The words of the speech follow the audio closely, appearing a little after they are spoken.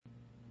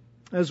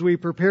as we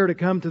prepare to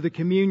come to the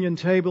communion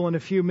table in a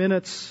few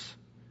minutes,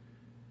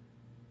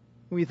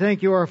 we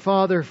thank you, our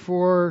Father,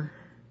 for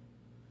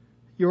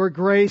your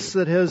grace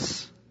that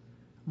has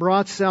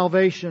brought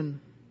salvation.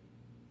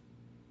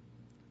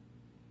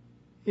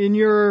 In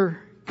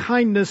your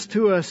kindness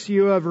to us,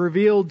 you have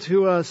revealed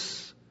to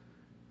us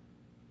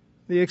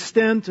the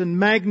extent and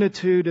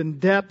magnitude and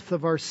depth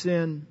of our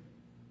sin,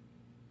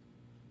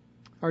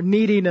 our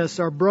neediness,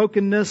 our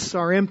brokenness,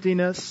 our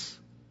emptiness,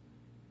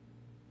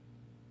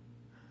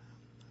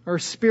 our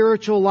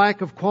spiritual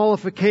lack of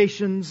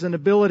qualifications and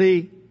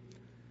ability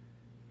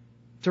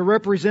to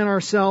represent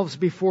ourselves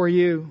before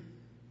you.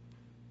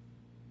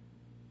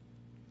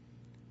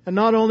 And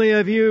not only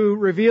have you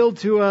revealed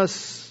to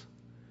us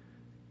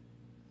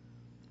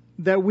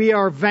that we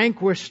are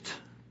vanquished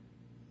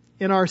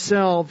in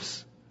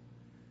ourselves,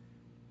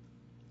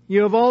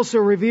 you have also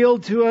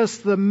revealed to us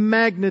the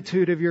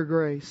magnitude of your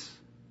grace.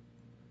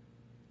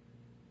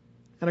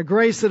 And a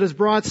grace that has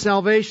brought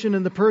salvation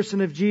in the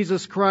person of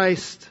Jesus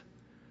Christ,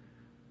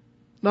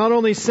 not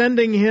only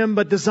sending Him,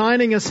 but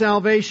designing a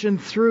salvation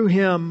through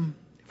Him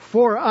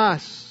for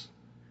us,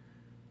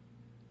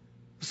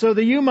 so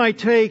that you might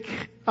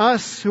take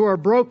us who are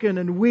broken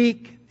and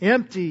weak,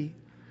 empty,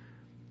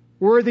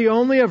 worthy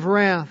only of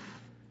wrath,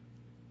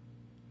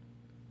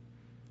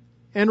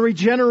 and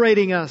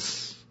regenerating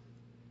us,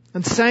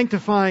 and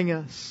sanctifying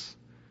us,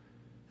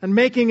 and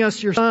making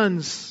us your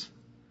sons,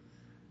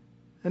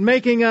 and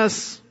making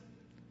us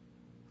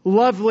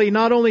lovely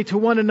not only to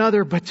one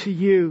another, but to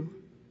you,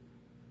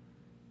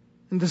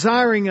 and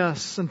desiring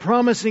us and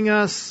promising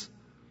us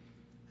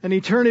an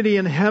eternity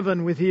in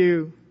heaven with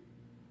you.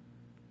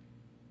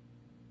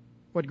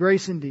 What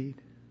grace indeed.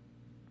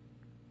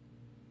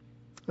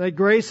 That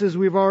grace, as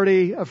we've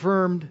already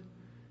affirmed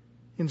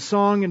in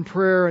song and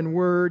prayer and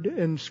word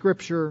and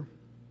Scripture,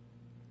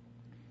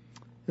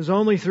 is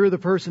only through the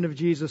person of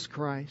Jesus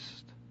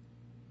Christ.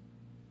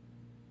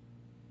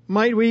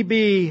 Might we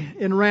be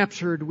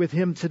enraptured with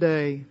Him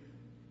today,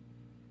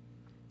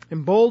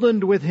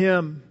 emboldened with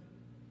Him,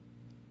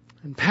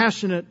 and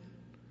passionate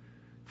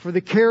for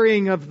the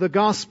carrying of the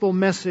gospel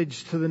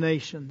message to the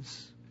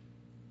nations.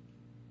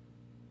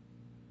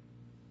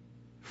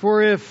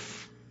 For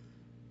if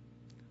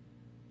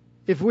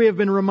we have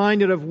been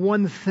reminded of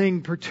one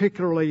thing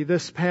particularly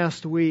this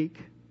past week,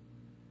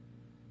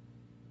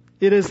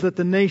 it is that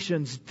the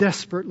nations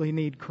desperately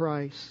need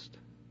Christ.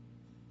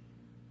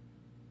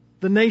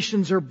 The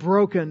nations are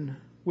broken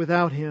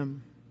without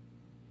Him.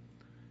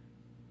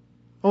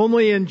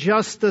 Only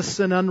injustice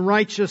and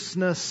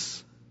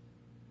unrighteousness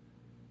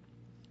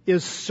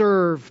is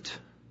served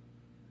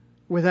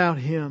without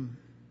Him.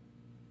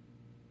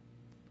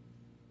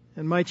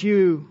 And might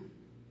you,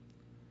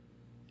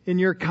 in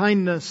your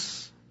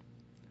kindness,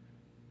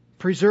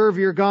 preserve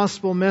your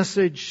gospel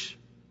message,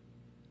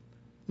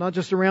 not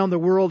just around the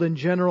world in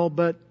general,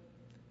 but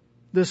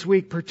this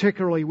week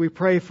particularly. We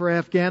pray for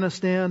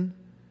Afghanistan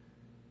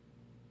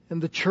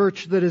and the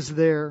church that is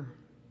there,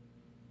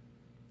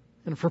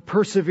 and for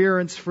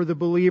perseverance for the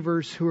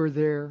believers who are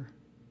there,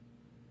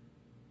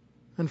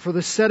 and for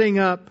the setting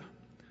up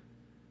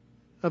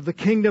of the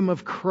kingdom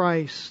of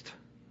Christ,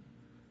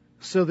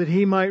 so that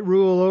He might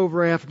rule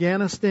over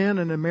Afghanistan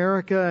and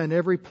America and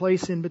every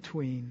place in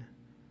between.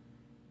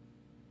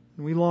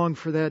 And we long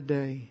for that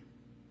day.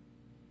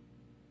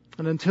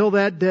 And until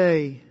that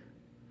day,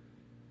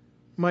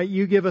 might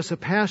you give us a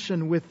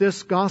passion with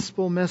this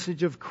gospel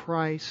message of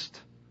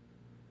Christ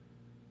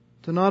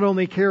to not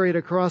only carry it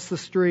across the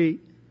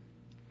street,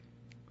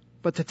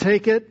 but to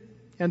take it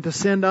and to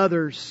send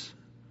others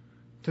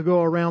to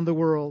go around the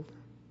world.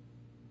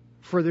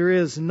 For there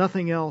is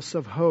nothing else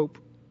of hope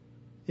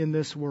in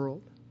this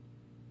world.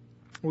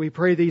 We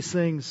pray these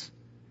things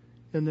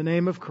in the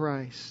name of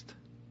Christ.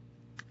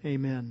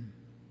 Amen.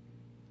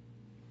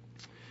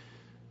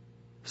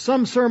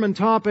 Some sermon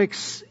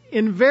topics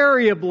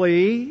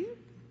invariably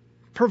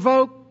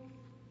provoke,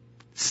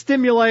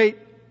 stimulate,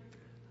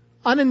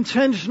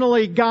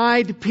 unintentionally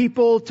guide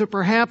people to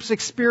perhaps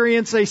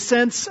experience a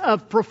sense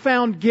of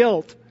profound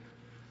guilt.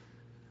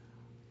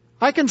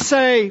 I can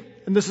say,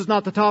 and this is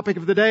not the topic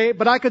of the day,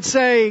 but I could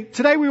say,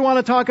 today we want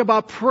to talk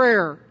about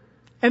prayer.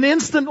 And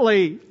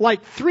instantly,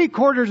 like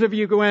 3/4 of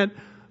you went,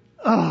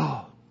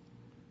 oh,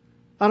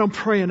 I don't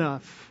pray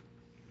enough.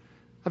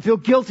 I feel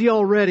guilty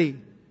already.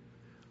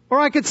 Or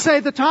I could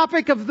say the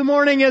topic of the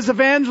morning is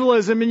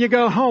evangelism, and you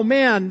go, oh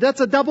man, that's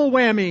a double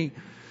whammy.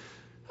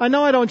 I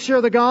know I don't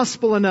share the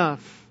gospel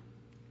enough.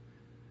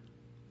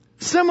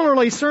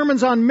 Similarly,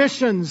 sermons on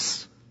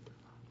missions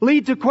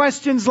lead to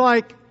questions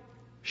like,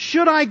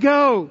 should I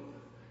go?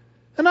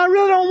 And I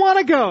really don't want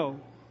to go,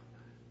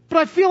 but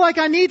I feel like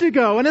I need to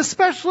go. And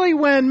especially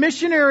when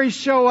missionaries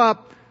show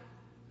up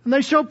and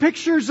they show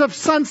pictures of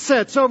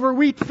sunsets over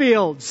wheat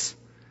fields,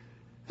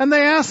 and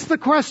they ask the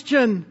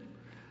question,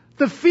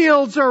 the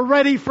fields are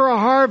ready for a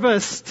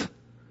harvest.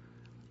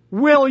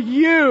 Will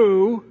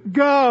you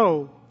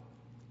go?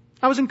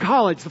 I was in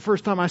college the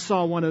first time I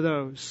saw one of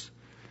those.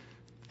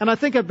 And I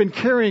think I've been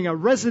carrying a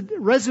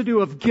residue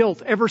of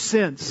guilt ever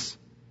since.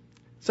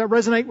 Does that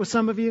resonate with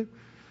some of you?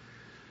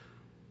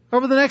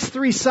 Over the next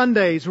 3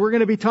 Sundays, we're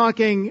going to be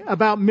talking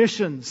about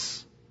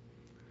missions,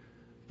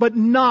 but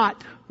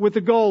not with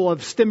the goal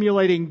of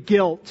stimulating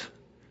guilt.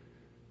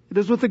 It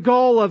is with the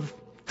goal of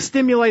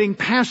stimulating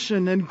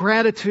passion and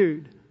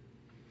gratitude.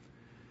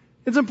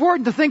 It's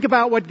important to think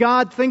about what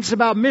God thinks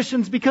about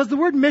missions, because the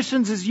word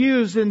missions is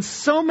used in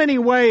so many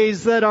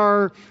ways that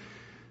are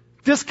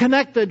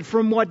disconnected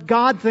from what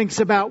God thinks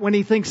about when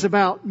He thinks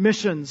about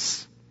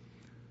missions.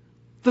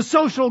 The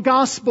social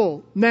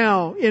gospel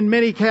now in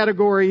many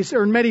categories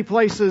or in many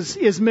places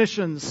is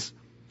missions.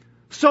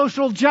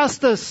 Social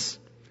justice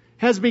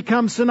has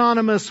become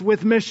synonymous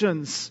with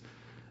missions.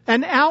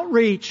 And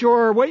outreach,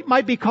 or what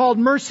might be called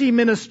mercy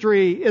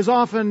ministry, is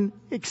often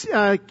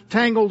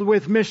tangled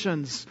with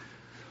missions.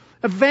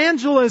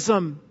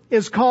 Evangelism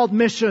is called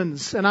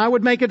missions, and I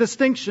would make a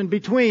distinction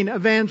between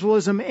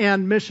evangelism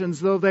and missions,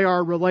 though they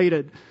are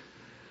related.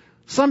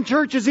 Some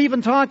churches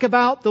even talk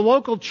about the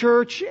local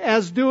church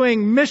as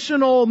doing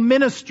missional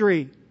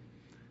ministry.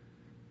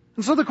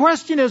 And so the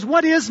question is,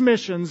 what is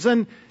missions?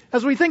 And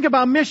as we think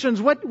about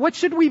missions, what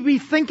should we be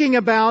thinking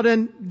about?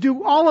 And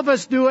do all of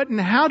us do it? And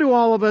how do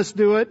all of us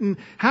do it? And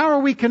how are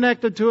we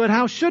connected to it?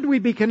 How should we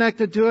be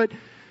connected to it?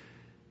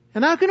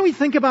 And how can we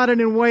think about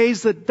it in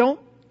ways that don't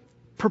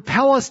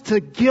propel us to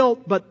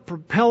guilt, but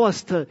propel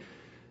us to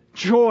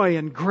joy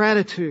and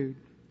gratitude?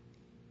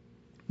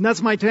 And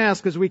that's my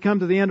task as we come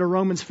to the end of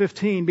Romans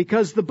 15,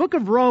 because the book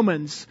of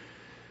Romans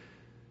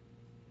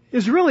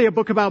is really a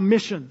book about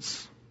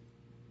missions.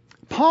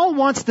 Paul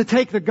wants to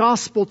take the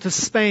gospel to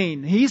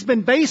Spain. He's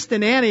been based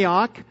in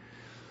Antioch,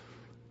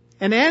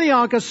 and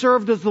Antioch has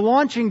served as the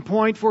launching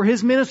point for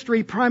his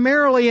ministry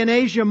primarily in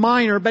Asia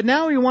Minor, but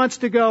now he wants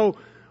to go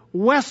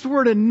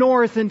westward and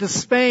north into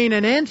Spain,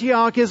 and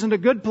Antioch isn't a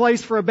good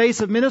place for a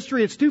base of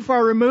ministry. It's too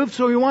far removed,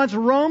 so he wants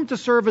Rome to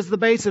serve as the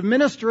base of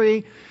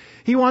ministry.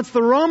 He wants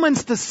the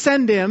Romans to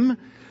send him.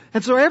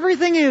 And so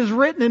everything he has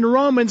written in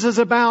Romans is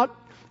about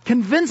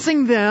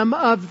convincing them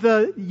of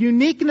the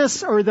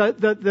uniqueness or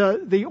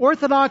the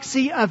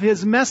orthodoxy of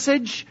his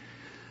message,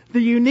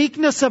 the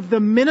uniqueness of the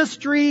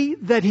ministry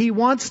that he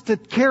wants to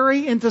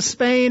carry into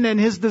Spain, and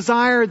his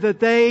desire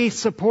that they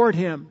support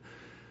him.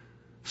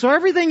 So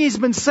everything he's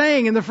been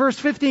saying in the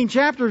first 15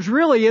 chapters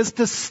really is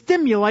to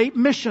stimulate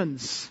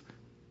missions.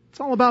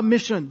 It's all about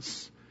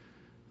missions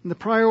and the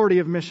priority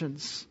of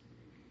missions.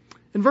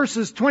 In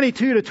verses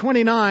 22 to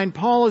 29,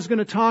 Paul is going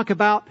to talk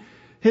about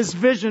his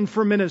vision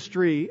for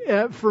ministry,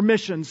 for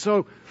missions.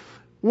 So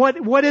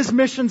what is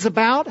missions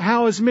about?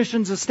 How is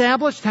missions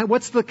established?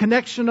 What's the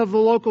connection of the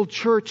local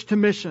church to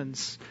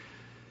missions?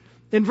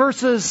 In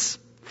verses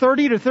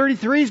 30 to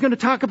 33, he's going to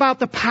talk about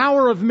the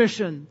power of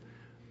mission.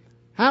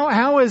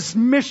 How is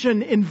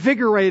mission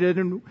invigorated,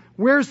 and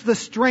where's the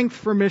strength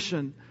for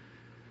mission?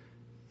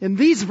 In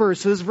these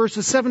verses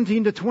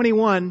 17 to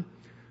 21,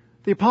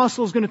 the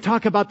apostle is going to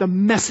talk about the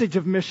message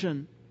of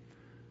mission.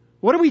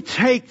 What do we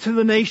take to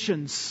the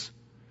nations?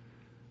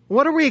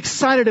 What are we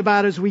excited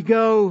about as we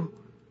go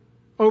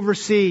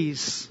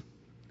overseas?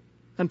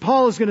 And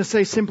Paul is going to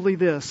say simply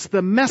this: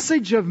 the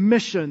message of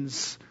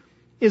missions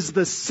is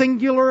the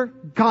singular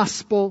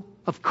gospel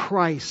of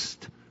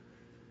Christ.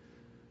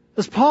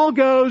 As Paul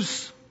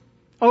goes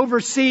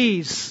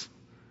overseas,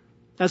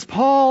 as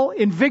Paul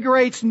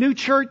invigorates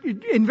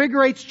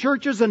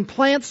churches and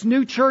plants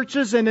new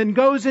churches and then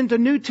goes into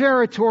new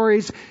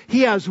territories,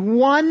 he has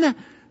one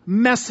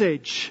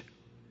message: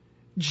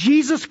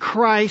 Jesus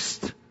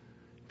Christ,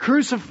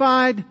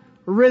 crucified,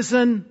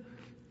 risen,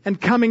 and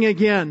coming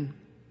again.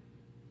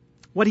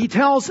 What he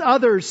tells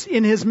others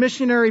in his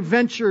missionary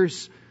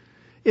ventures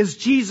is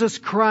Jesus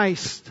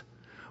Christ.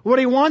 What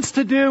he wants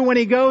to do when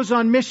he goes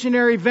on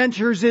missionary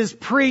ventures is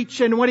preach,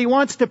 and what he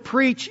wants to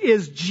preach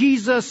is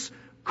Jesus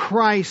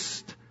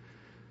Christ.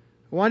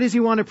 Why does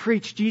he want to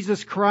preach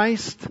Jesus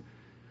Christ?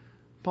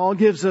 Paul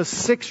gives us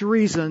six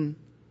reasons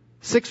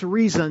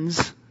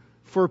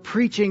for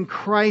preaching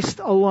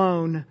Christ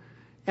alone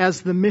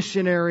as the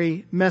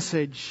missionary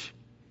message.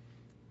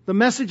 The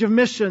message of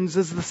missions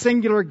is the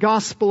singular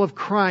gospel of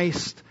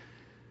Christ.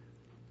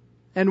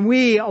 And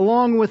we,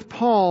 along with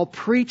Paul,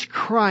 preach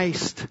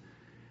Christ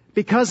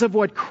because of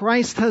what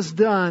Christ has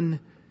done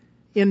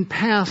in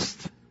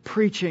past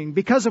preaching.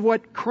 Because of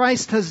what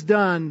Christ has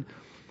done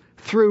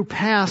through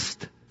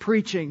past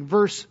preaching.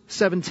 Verse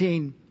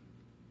 17.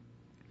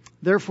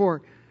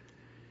 Therefore,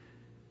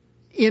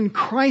 in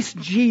Christ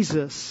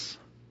Jesus,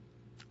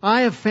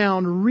 I have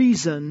found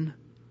reason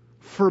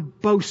for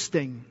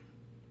boasting.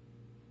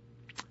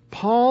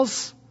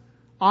 Paul's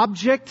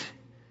object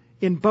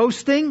in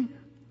boasting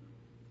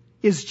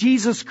is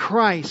Jesus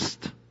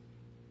Christ.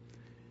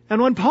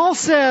 And when Paul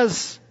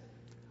says,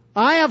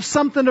 I have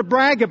something to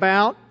brag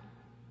about,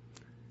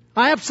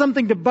 I have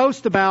something to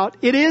boast about,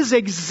 it is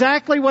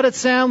exactly what it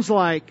sounds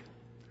like.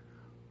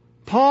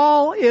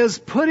 Paul is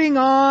putting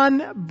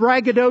on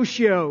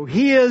braggadocio.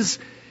 He is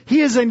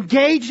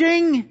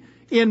engaging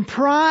in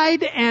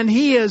pride, and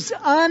he is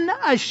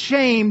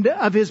unashamed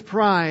of his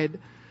pride.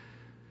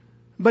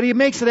 But he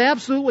makes it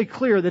absolutely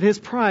clear that his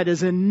pride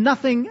is in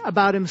nothing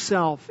about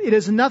himself. It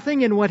is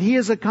nothing in what he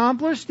has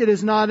accomplished. It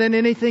is not in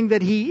anything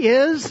that he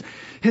is.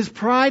 His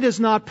pride is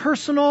not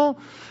personal.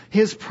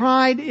 His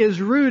pride is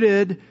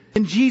rooted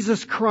in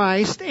Jesus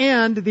Christ,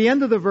 and at the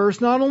end of the verse,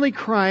 not only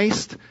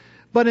Christ,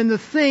 but in the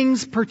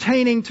things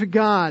pertaining to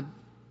God.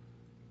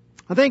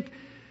 I think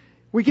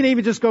we can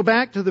even just go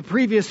back to the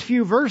previous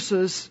few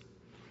verses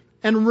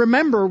and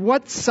remember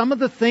what some of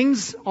the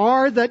things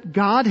are that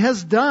God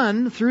has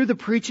done through the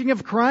preaching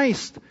of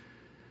Christ.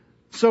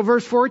 So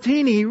verse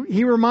 14,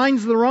 he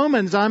reminds the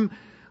Romans,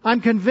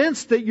 I'm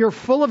convinced that you're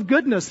full of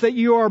goodness, that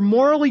you are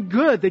morally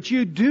good, that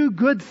you do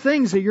good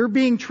things, that you're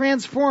being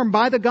transformed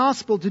by the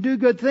gospel to do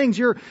good things.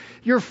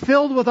 You're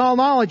filled with all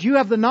knowledge. You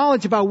have the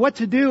knowledge about what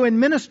to do in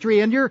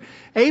ministry, and you're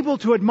able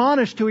to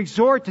admonish, to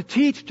exhort, to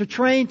teach, to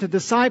train, to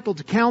disciple,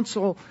 to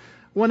counsel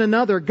one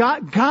another.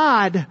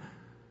 God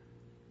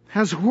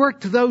has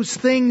worked those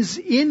things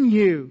in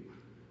you.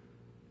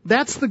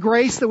 That's the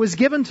grace that was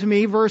given to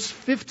me, verse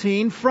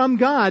 15, from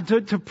God,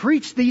 to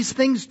preach these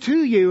things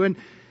to you. And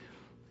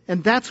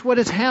that's what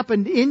has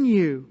happened in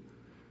you.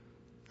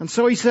 And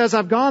so he says,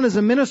 I've gone as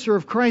a minister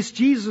of Christ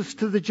Jesus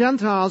to the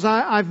Gentiles.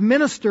 I've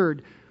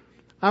ministered.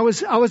 I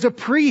was a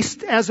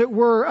priest, as it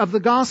were, of the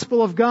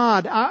gospel of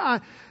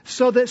God,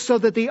 so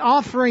that the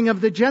offering of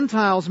the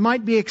Gentiles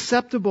might be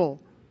acceptable,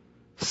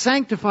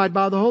 sanctified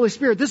by the Holy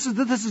Spirit. This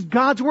is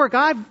God's work.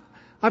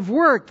 I've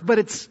worked, but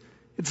it's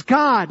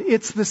God.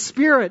 It's the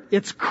Spirit.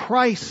 It's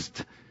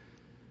Christ.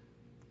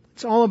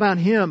 It's all about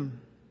Him.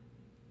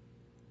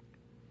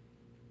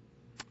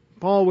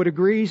 Paul would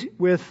agree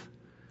with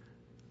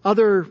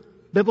other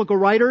biblical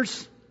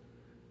writers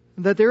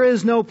that there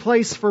is no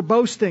place for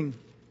boasting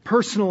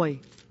personally.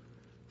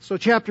 So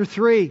chapter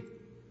 3,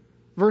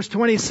 verse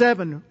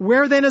 27,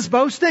 where then is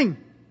boasting?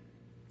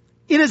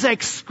 It is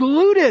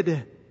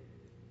excluded.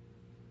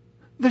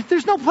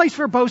 There's no place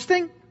for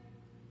boasting.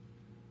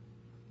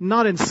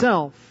 Not in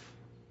self,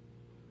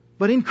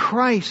 but in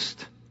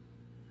Christ.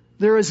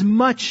 There is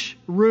much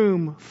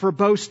room for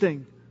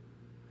boasting.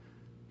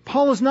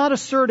 Paul is not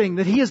asserting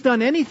that he has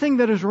done anything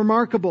that is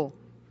remarkable.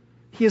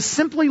 He is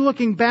simply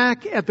looking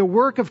back at the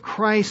work of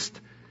Christ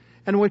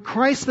and what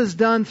Christ has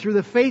done through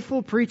the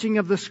faithful preaching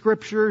of the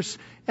Scriptures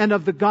and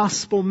of the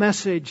gospel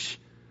message.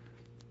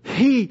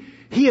 He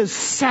is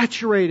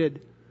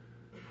saturated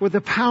with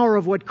the power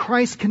of what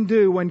Christ can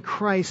do when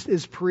Christ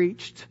is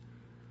preached.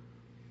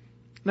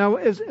 Now,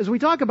 as we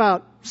talk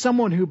about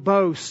someone who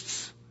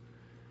boasts,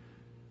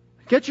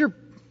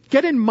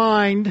 get in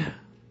mind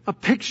a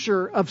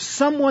picture of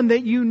someone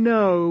that you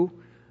know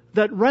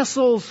that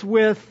wrestles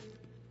with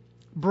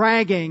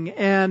bragging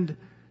and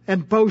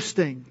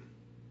boasting.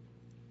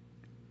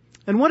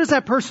 And what does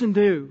that person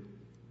do?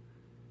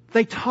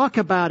 They talk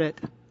about it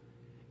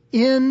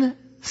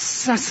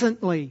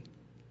incessantly.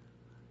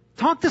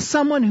 Talk to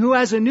someone who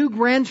has a new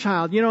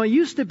grandchild. It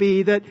used to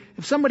be that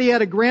if somebody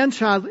had a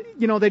grandchild,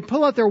 they'd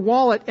pull out their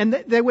wallet and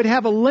they would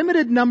have a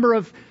limited number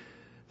of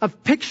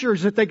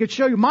pictures that they could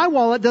show you. My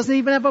wallet doesn't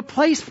even have a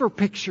place for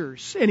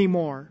pictures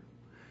anymore.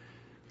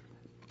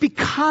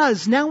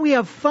 Because now we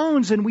have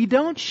phones and we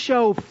don't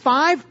show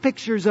 5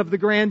 pictures of the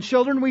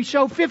grandchildren. We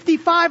show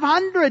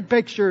 5,500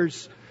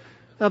 pictures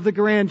of the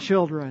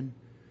grandchildren.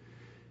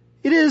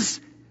 It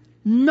is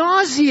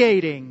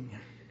nauseating.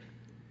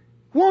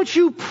 Won't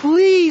you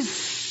please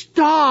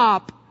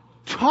stop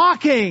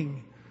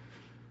talking?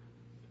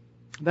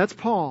 That's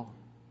Paul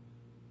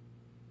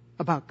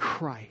about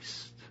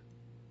Christ.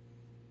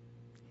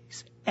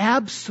 He's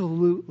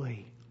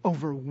absolutely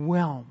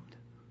overwhelmed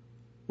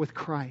with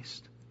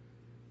Christ.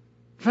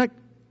 In fact,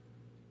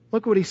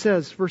 look what he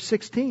says, verse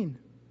 16.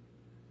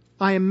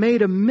 I am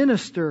made a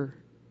minister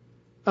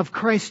of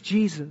Christ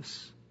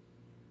Jesus.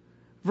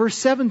 Verse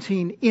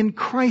 17, in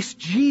Christ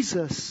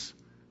Jesus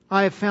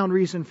I have found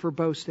reason for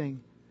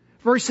boasting.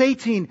 Verse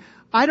 18,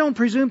 I don't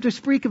presume to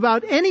speak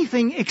about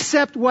anything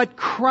except what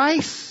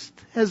Christ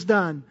has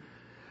done.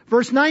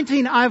 Verse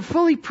 19, I have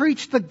fully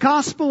preached the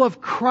gospel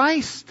of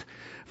Christ.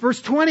 Verse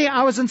 20,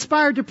 I was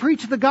inspired to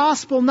preach the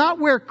gospel not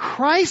where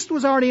Christ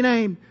was already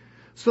named,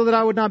 so that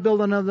I would not build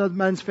on another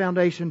man's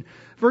foundation.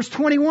 Verse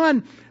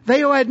 21,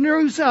 they who had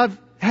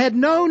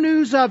no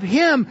news of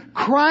Him,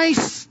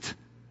 Christ,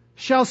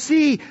 shall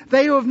see.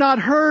 They who have not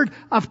heard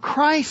of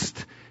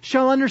Christ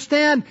shall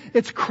understand.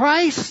 It's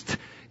Christ.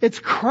 It's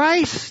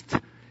Christ.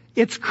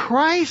 It's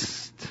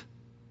Christ.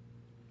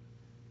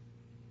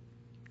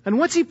 And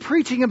what's he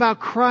preaching about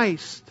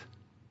Christ?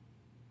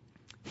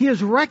 He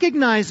is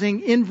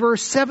recognizing in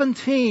verse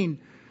 17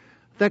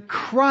 that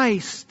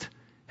Christ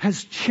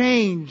has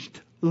changed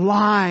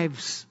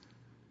lives.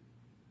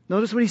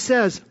 Notice what he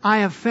says, I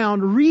have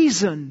found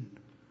reason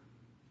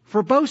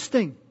for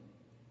boasting.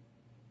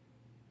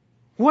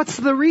 What's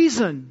the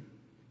reason?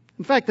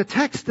 In fact, the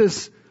text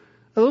is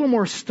a little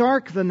more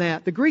stark than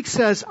that. The Greek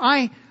says,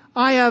 I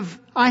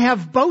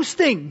have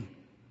boasting.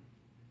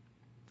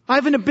 I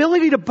have an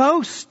ability to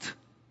boast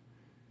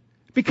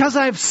because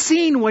I have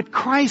seen what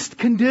Christ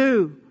can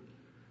do.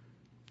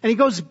 And he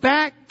goes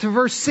back to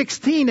verse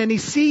 16 and he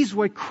sees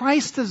what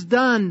Christ has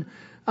done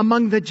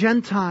among the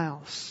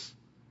Gentiles.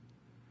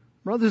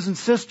 Brothers and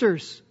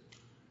sisters,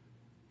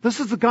 this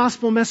is the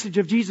gospel message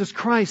of Jesus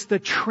Christ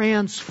that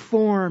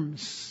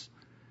transforms.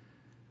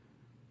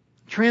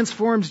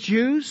 Transforms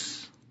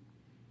Jews.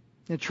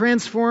 It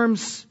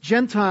transforms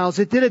Gentiles.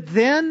 It did it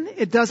then.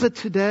 It does it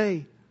today.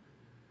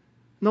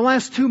 In the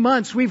last 2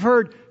 months, we've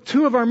heard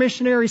 2 of our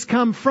missionaries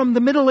come from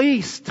the Middle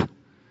East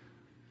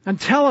and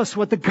tell us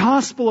what the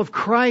gospel of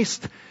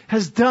Christ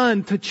has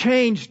done to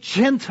change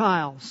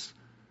Gentiles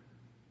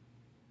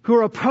who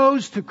are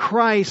opposed to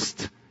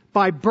Christ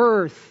by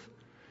birth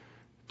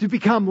to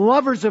become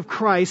lovers of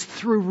Christ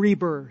through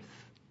rebirth.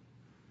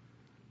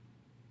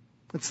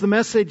 It's the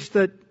message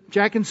that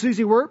Jack and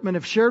Susie Wertman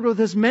have shared with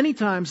us many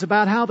times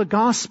about how the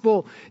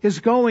gospel is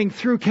going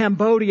through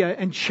Cambodia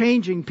and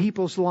changing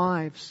people's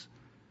lives.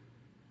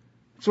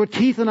 It's what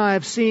Keith and I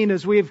have seen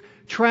as we've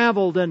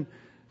traveled and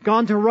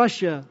gone to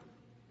Russia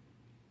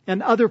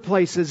and other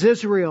places,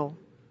 Israel,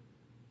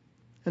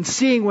 and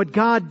seeing what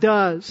God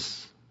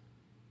does.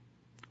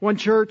 One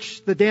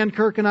church that Dan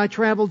Kirk and I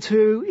traveled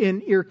to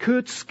in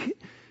Irkutsk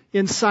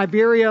in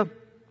Siberia,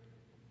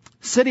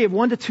 city of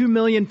 1 to 2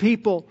 million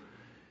people.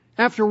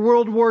 After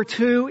World War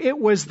II, it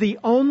was the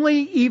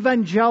only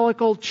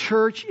evangelical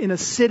church in a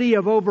city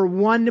of over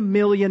 1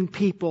 million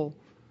people.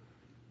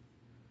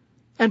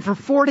 And for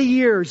 40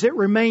 years, it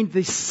remained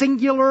the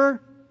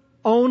singular,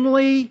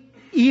 only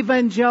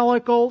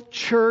evangelical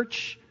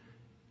church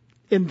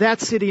in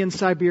that city in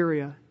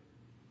Siberia.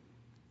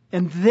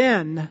 And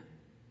then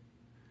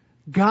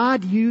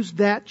God used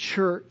that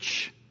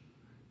church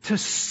to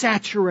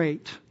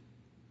saturate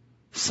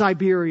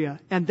Siberia.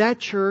 And that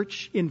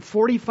church in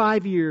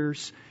 45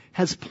 years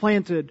has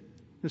planted,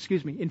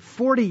 in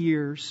 40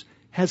 years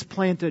has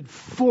planted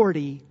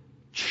 40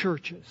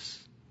 churches.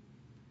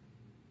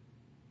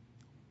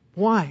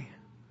 Why?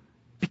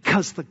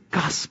 Because the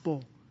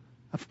gospel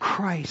of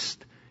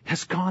Christ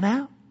has gone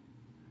out.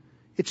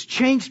 It's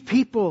changed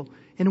people,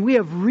 and we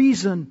have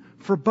reason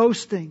for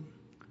boasting.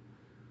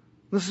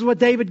 This is what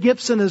David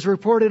Gibson has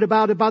reported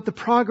about the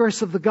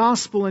progress of the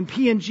gospel in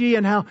PNG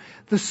and how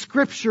the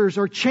scriptures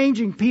are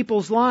changing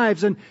people's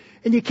lives. And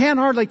you can't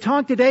hardly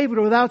talk to David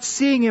without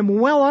seeing him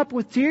well up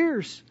with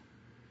tears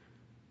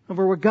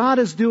over what God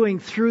is doing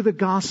through the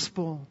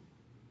gospel.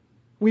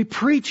 We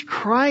preach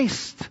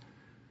Christ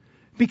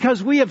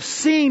because we have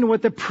seen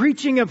what the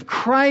preaching of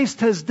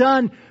Christ has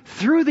done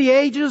through the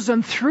ages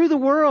and through the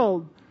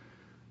world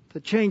to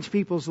change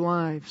people's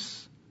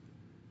lives.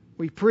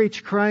 We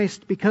preach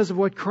Christ because of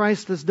what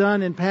Christ has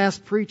done in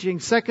past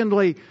preaching.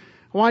 Secondly,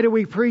 why do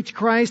we preach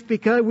Christ?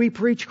 Because we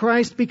preach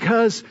Christ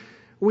because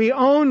we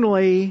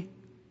only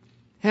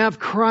have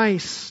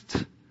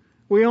Christ.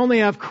 We only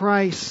have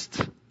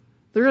Christ.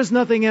 There is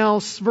nothing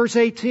else. Verse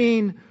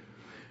 18,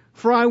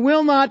 for I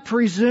will not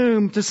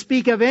presume to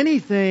speak of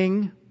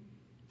anything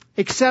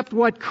except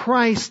what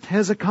Christ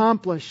has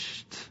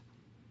accomplished.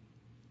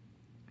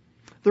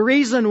 The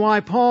reason why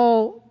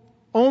Paul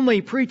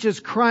only preaches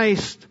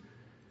Christ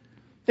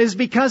is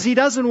because he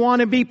doesn't want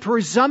to be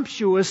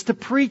presumptuous to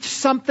preach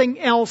something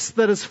else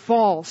that is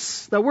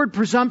false. The word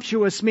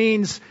presumptuous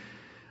means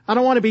I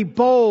don't want to be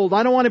bold.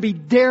 I don't want to be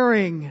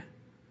daring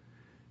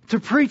to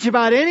preach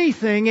about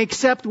anything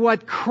except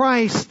what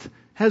Christ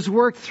has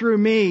worked through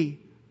me.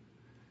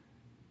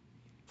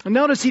 And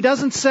notice he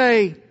doesn't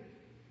say,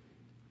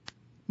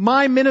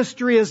 my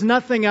ministry is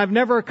nothing. I've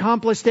never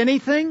accomplished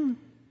anything.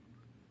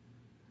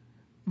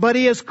 But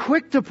he is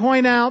quick to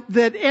point out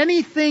that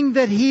anything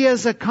that he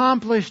has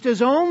accomplished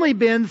has only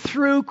been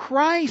through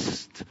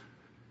Christ.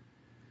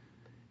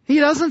 He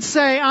doesn't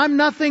say, I'm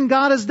nothing,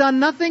 God has done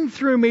nothing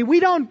through me. We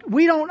don't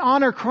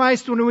honor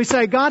Christ when we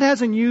say, God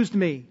hasn't used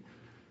me.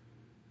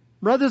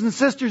 Brothers and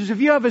sisters, if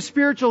you have a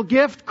spiritual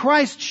gift,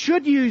 Christ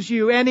should use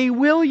you and He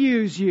will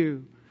use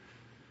you.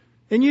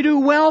 And you do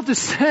well to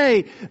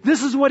say,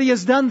 this is what He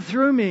has done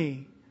through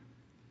me.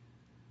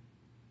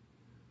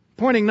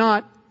 Pointing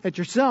not at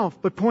yourself,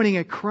 but pointing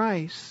at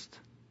Christ.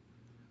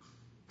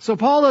 So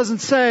Paul doesn't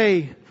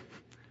say,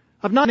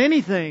 I've not done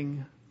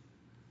anything.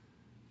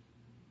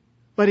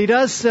 But he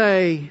does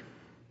say,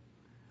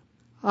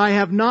 I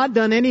have not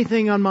done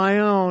anything on my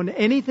own.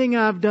 Anything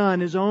I've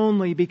done is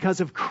only because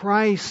of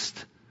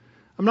Christ.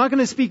 I'm not going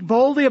to speak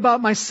boldly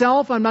about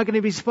myself. I'm not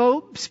going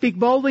to speak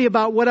boldly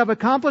about what I've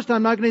accomplished.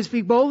 I'm not going to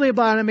speak boldly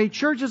about how many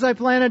churches I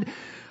planted.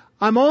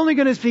 I'm only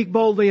going to speak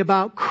boldly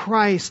about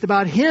Christ.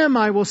 About Him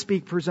I will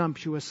speak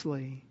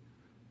presumptuously.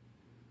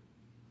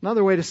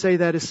 Another way to say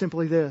that is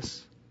simply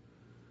this.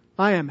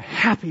 I am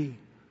happy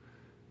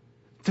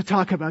to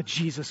talk about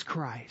Jesus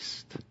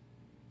Christ.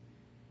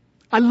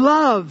 I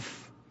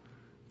love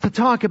to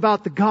talk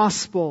about the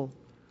gospel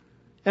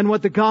and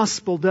what the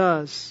gospel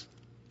does.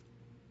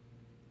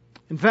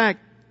 In fact,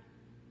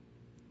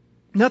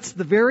 that's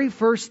the very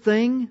first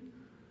thing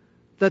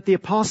that the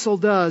apostle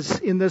does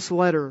in this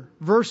letter.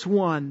 Verse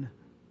 1.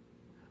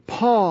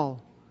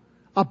 Paul,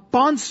 a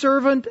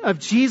bondservant of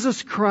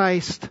Jesus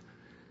Christ,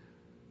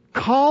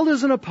 called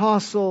as an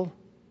apostle,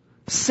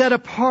 set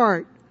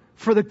apart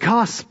for the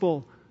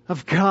gospel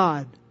of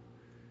God.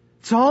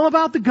 It's all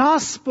about the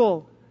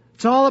gospel.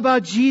 It's all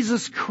about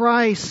Jesus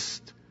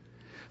Christ.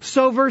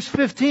 So verse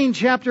 15,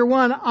 chapter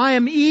 1, I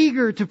am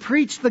eager to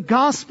preach the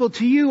gospel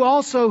to you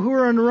also who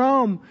are in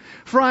Rome.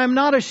 For I am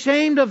not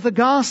ashamed of the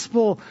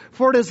gospel,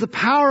 for it is the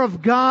power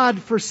of God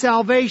for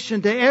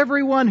salvation to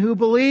everyone who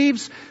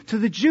believes, to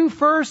the Jew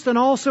first and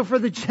also for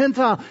the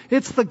Gentile.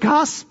 It's the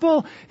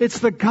gospel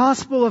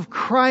of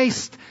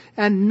Christ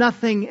and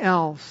nothing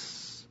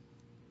else.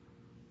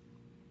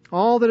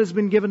 All that has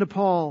been given to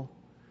Paul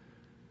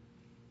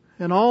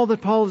and all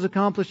that Paul has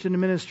accomplished in the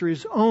ministry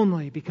is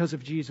only because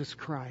of Jesus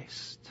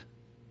Christ.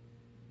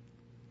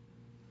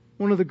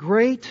 One of the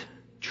great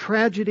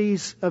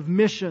tragedies of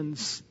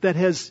missions that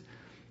has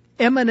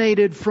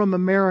emanated from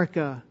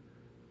America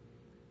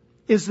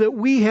is that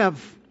we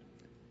have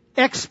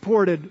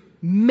exported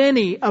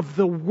many of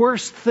the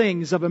worst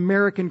things of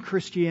American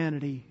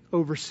Christianity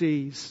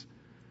overseas.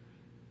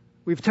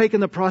 We've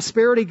taken the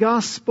prosperity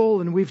gospel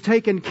and we've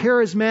taken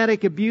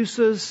charismatic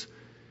abuses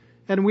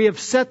and we have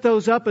set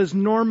those up as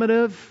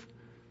normative,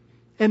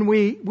 and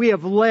we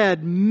have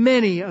led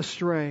many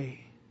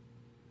astray.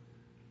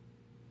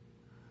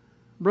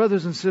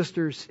 Brothers and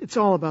sisters, it's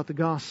all about the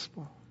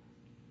gospel.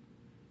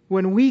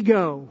 When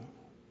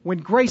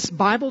Grace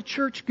Bible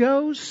Church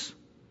goes,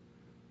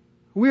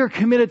 we are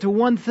committed to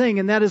one thing,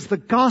 and that is the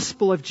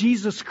gospel of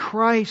Jesus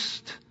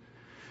Christ.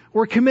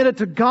 We're committed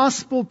to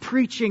gospel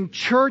preaching,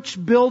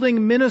 church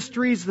building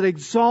ministries that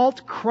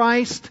exalt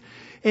Christ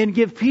and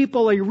give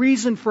people a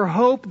reason for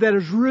hope that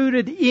is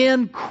rooted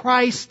in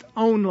Christ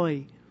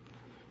only.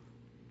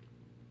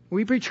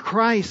 We preach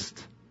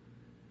Christ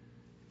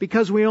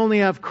because we only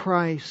have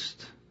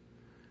Christ.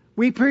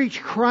 We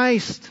preach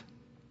Christ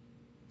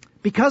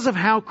because of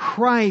how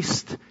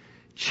Christ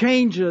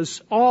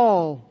changes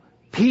all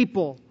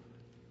people.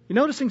 You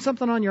noticing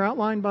something on your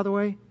outline, by the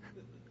way?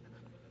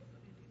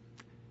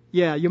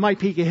 Yeah, you might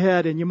peek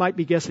ahead and you might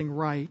be guessing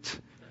right.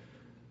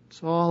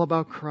 It's all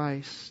about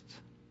Christ.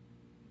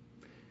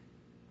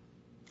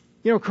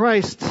 You know,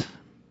 Christ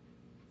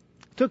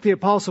took the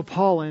Apostle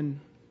Paul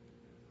and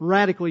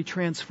radically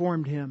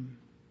transformed him.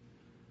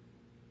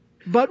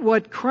 But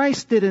what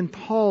Christ did in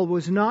Paul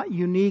was not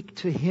unique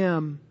to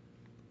him.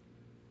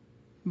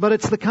 But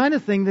it's the kind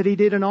of thing that he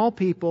did in all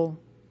people.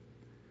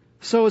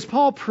 So as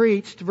Paul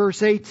preached,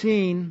 verse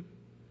 18,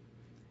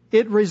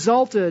 it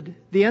resulted,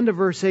 the end of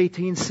verse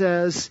 18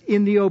 says,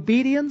 in the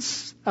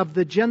obedience of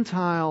the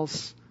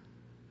Gentiles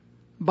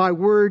by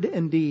word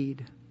and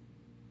deed.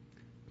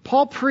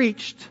 Paul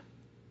preached,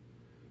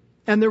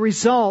 and the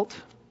result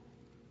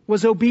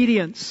was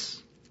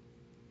obedience.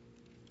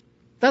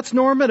 That's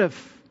normative.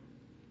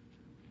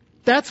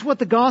 That's what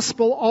the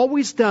gospel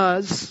always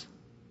does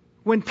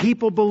when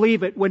people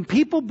believe it. When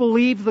people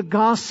believe the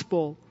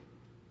gospel,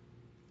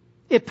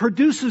 it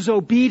produces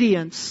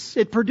obedience.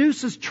 It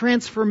produces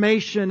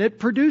transformation. It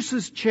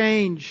produces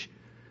change.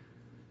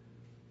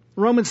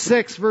 Romans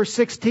 6, verse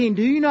 16,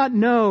 do you not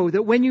know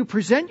that when you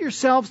present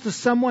yourselves to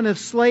someone as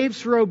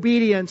slaves for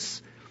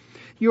obedience,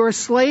 you are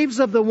slaves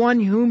of the one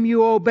whom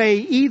you obey,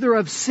 either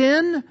of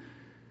sin,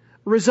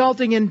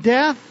 resulting in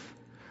death,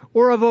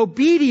 or of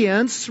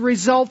obedience,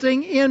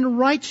 resulting in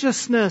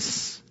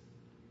righteousness?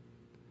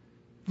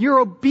 You're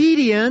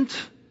obedient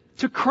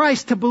to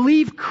Christ. To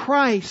believe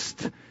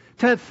Christ,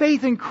 to have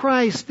faith in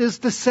Christ, is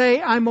to say,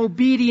 I'm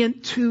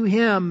obedient to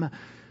Him.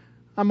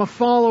 I'm a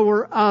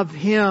follower of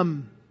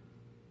Him.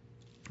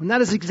 And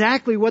that is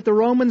exactly what the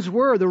Romans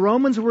were. The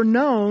Romans were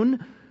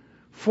known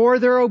for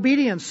their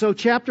obedience. So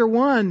chapter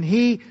 1,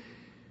 he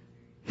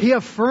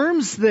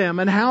affirms them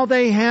and how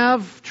they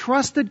have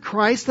trusted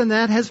Christ, and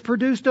that has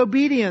produced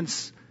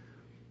obedience.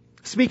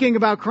 Speaking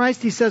about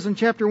Christ, he says in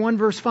chapter 1,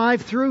 verse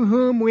 5, through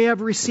whom we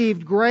have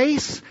received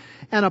grace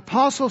and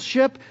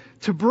apostleship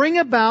to bring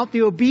about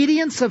the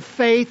obedience of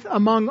faith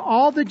among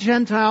all the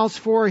Gentiles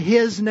for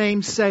His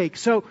name's sake.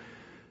 So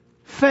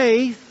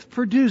faith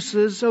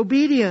produces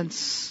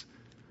obedience.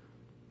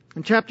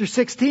 In chapter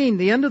 16,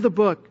 the end of the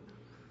book,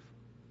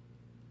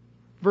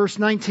 verse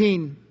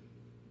 19,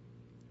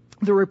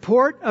 the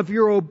report of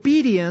your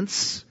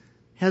obedience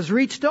has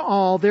reached to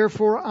all,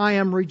 therefore I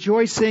am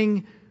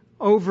rejoicing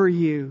over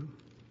you.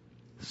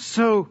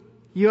 So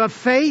you have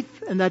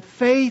faith, and that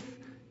faith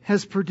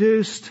has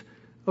produced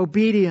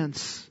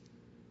obedience.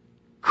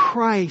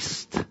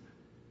 Christ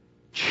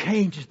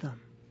changed them.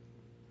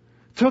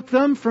 Took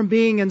them from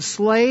being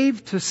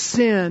enslaved to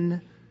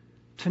sin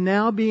to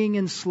now being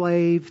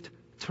enslaved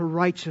to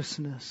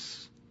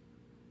righteousness.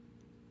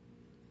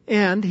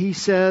 And he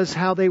says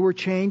how they were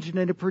changed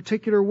in a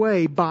particular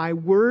way by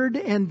word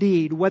and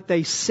deed, what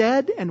they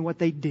said and what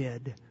they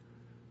did.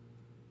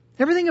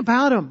 Everything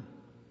about them.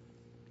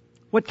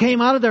 What came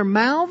out of their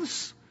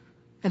mouths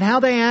and how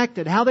they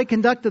acted, how they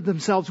conducted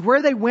themselves,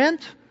 where they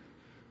went,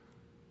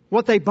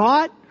 what they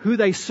bought, who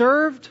they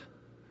served,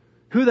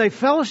 who they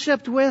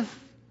fellowshiped with.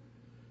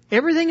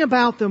 Everything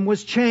about them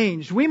was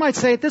changed. We might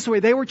say it this way,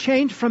 they were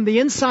changed from the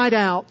inside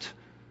out.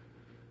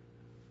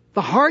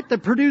 The heart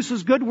that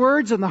produces good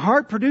words and the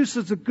heart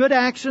produces the good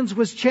actions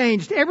was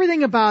changed.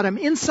 Everything about him,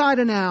 inside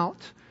and out,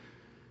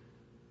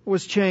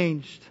 was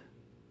changed.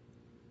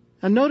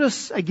 And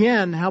notice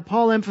again how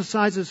Paul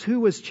emphasizes who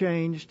was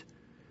changed,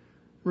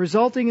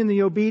 resulting in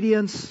the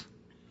obedience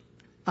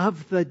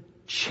of the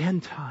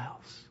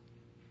Gentiles.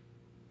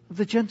 Of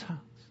the Gentiles.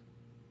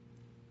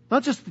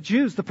 Not just the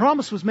Jews. The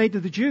promise was made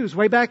to the Jews.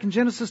 Way back in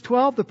Genesis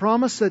 12, the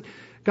promise that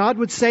God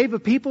would save a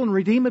people and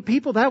redeem a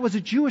people, that was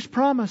a Jewish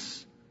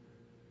promise.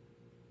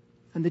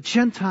 And the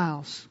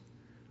Gentiles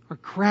are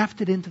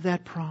grafted into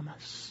that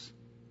promise.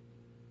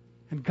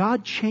 And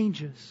God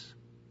changes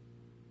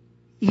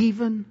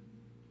even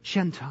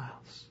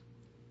Gentiles.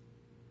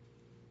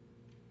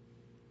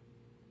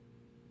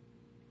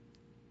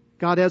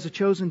 God has a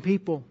chosen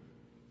people,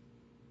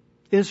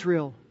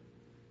 Israel.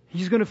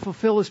 He's going to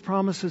fulfill His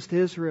promises to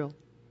Israel.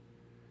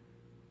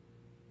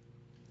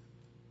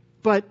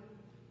 But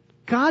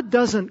God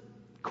doesn't,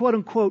 quote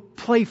unquote,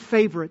 play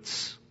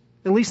favorites,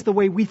 at least the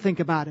way we think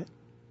about it,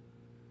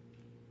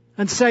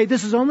 and say,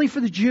 this is only for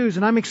the Jews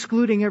and I'm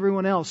excluding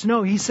everyone else.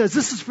 No, He says,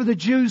 this is for the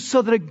Jews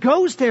so that it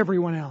goes to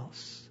everyone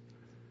else.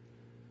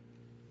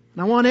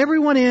 And I want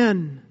everyone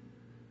in.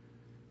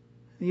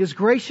 He is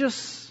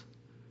gracious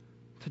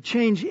to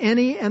change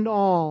any and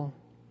all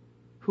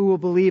who will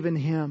believe in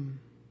Him.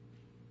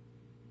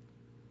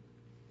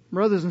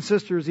 Brothers and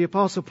sisters, the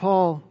Apostle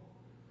Paul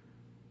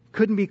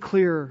couldn't be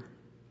clearer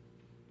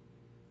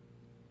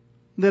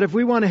that if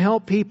we want to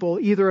help people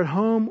either at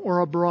home or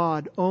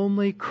abroad,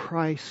 only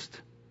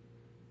Christ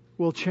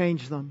will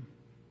change them.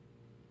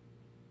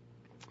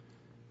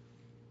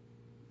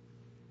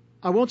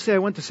 I won't say I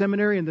went to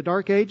seminary in the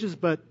dark ages,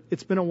 but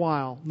it's been a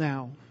while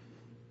now.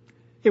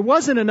 It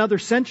wasn't another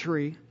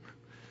century,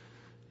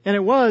 and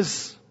it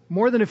was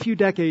more than a few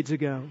decades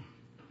ago.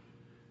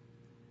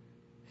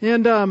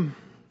 And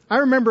I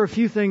remember a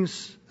few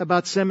things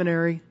about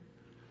seminary.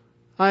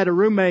 I had a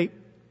roommate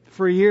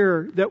for a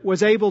year that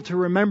was able to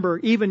remember,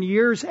 even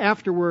years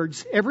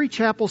afterwards, every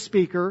chapel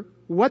speaker,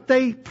 what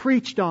they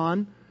preached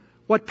on,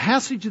 what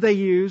passage they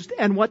used,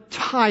 and what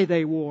tie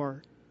they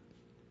wore.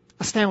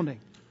 Astounding.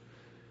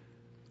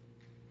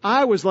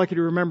 I was lucky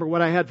to remember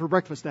what I had for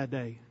breakfast that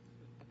day.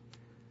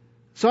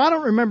 So I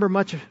don't remember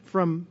much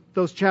from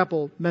those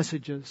chapel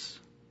messages.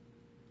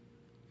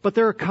 But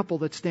there are a couple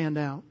that stand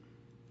out.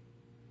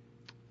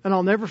 And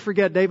I'll never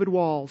forget David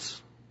Walls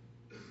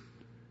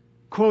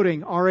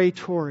quoting R.A.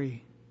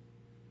 Torrey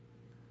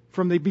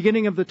from the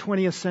beginning of the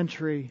 20th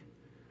century.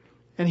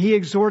 And he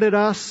exhorted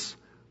us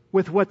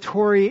with what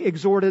Torrey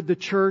exhorted the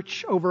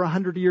church over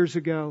 100 years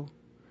ago.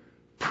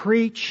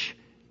 Preach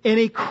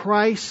any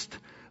Christ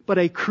but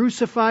a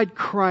crucified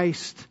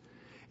Christ,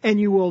 and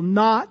you will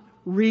not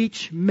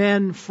reach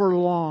men for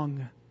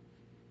long.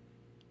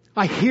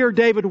 I hear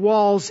David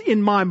Walls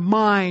in my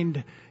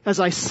mind as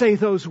I say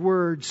those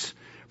words.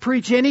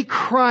 Preach any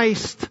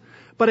Christ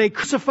but a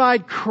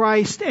crucified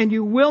Christ, and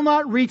you will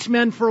not reach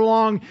men for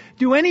long.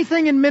 Do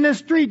anything in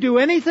ministry, do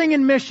anything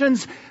in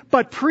missions,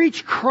 but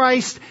preach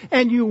Christ,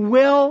 and you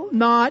will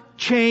not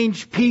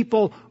change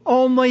people.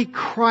 Only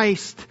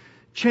Christ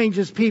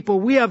changes people.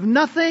 We have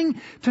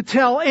nothing to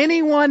tell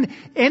anyone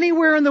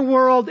anywhere in the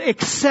world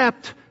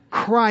except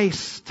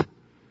Christ.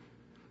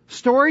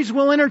 Stories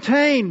will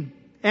entertain,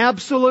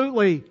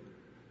 absolutely,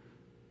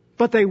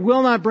 but they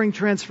will not bring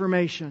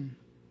transformation.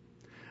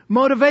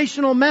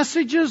 Motivational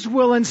messages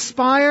will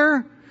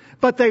inspire,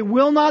 but they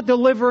will not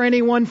deliver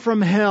anyone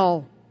from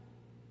hell.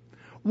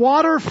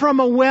 Water from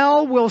a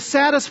well will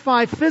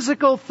satisfy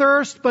physical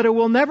thirst, but it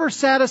will never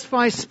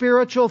satisfy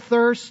spiritual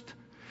thirst.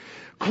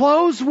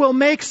 Clothes will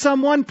make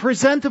someone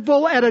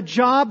presentable at a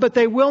job, but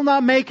they will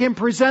not make him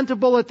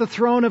presentable at the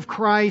throne of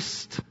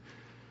Christ.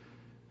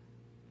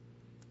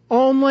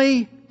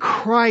 Only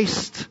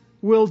Christ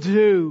will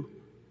do.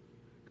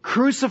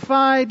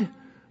 Crucified,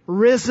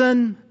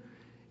 risen,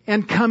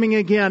 and coming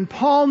again.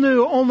 Paul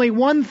knew only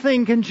one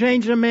thing can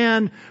change a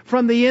man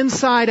from the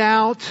inside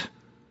out.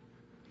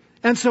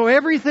 And so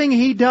everything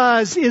he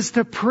does is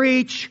to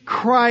preach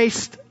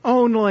Christ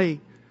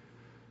only.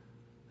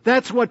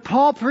 That's what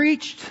Paul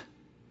preached.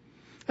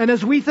 And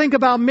as we think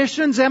about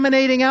missions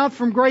emanating out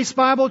from Grace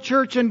Bible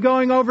Church and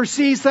going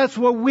overseas, that's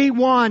what we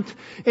want,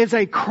 is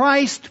a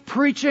Christ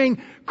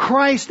preaching,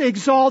 Christ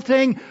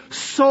exalting,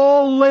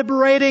 soul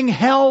liberating,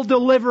 hell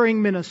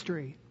delivering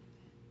ministry.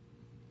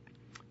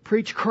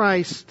 Preach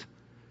Christ,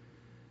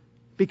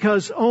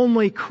 because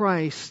only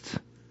Christ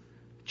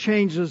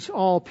changes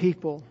all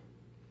people.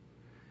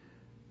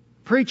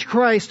 Preach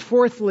Christ,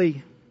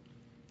 fourthly,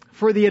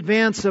 for the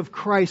advance of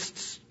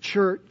Christ's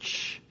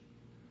church.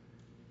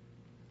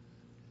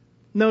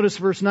 Notice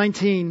verse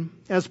 19.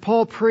 As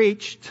Paul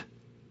preached,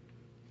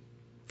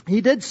 he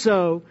did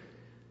so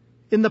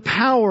in the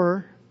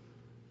power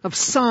of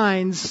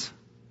signs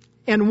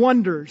and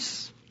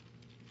wonders.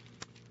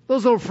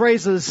 Those little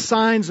phrases,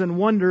 signs and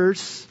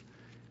wonders,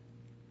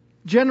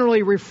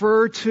 generally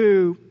refer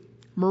to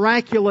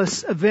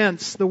miraculous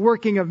events, the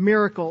working of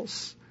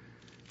miracles.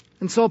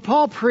 And so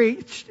Paul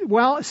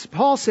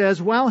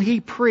says, while he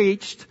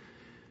preached,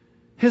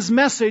 his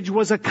message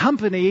was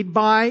accompanied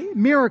by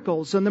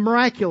miracles and the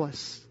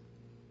miraculous.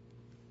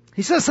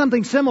 He says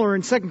something similar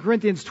in 2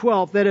 Corinthians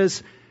 12 that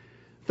is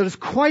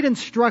quite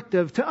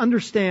instructive to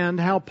understand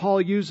how Paul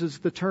uses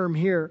the term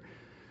here.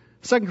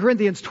 2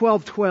 Corinthians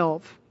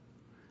 12:12.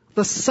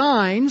 The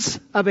signs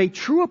of a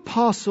true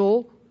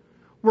apostle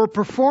were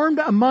performed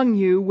among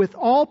you with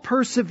all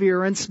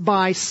perseverance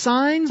by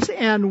signs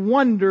and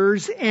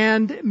wonders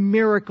and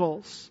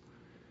miracles.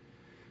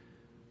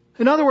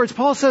 In other words,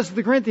 Paul says to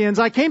the Corinthians,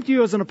 I came to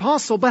you as an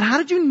apostle, but how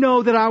did you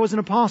know that I was an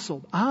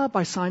apostle?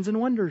 By signs and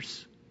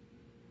wonders.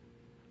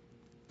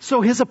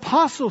 So his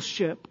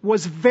apostleship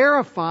was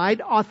verified,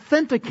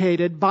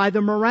 authenticated by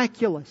the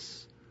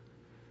miraculous.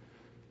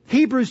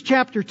 Hebrews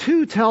chapter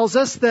 2 tells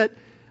us that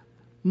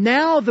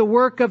now the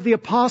work of the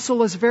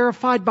apostle is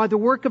verified by the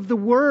work of the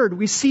Word.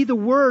 We see the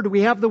Word,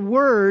 we have the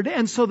Word,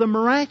 and so the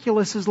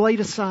miraculous is laid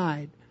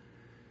aside.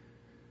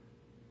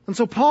 And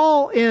so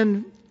Paul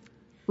in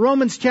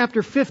Romans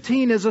chapter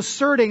 15 is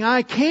asserting,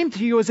 I came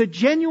to you as a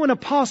genuine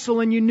apostle,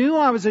 and you knew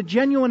I was a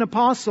genuine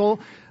apostle,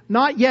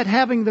 not yet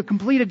having the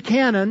completed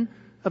canon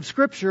of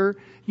Scripture.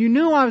 You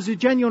knew I was a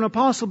genuine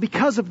apostle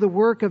because of the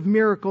work of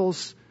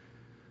miracles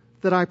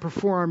that I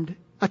performed,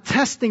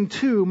 attesting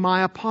to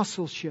my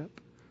apostleship.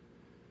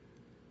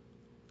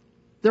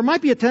 There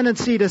might be a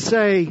tendency to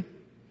say,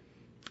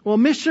 well,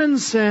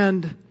 missions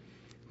and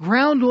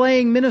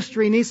ground-laying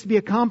ministry needs to be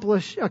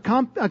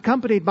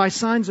accompanied by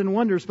signs and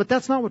wonders, but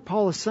that's not what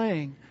Paul is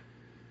saying.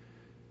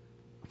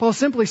 Paul's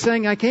simply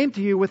saying, I came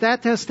to you with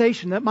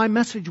attestation that my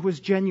message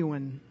was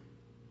genuine.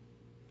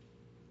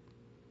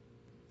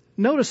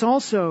 Notice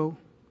also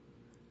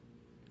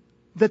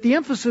that the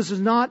emphasis is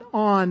not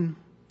on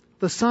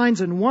the signs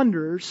and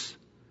wonders,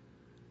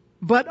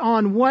 but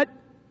on what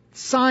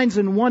signs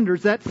and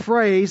wonders, that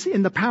phrase,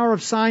 in the power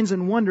of signs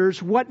and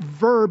wonders, what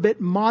verb it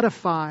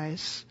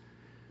modifies.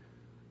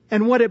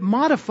 And what it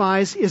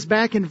modifies is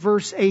back in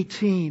verse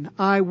 18.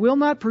 I will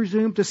not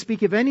presume to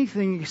speak of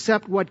anything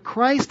except what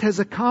Christ has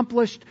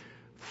accomplished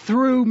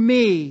through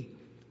me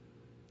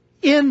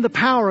in the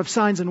power of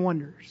signs and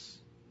wonders.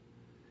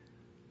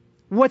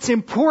 What's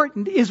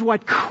important is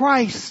what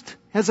Christ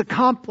has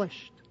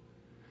accomplished.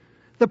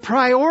 The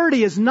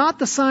priority is not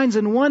the signs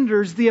and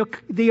wonders. The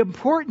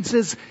importance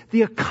is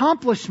the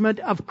accomplishment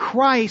of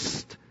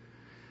Christ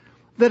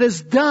that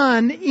is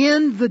done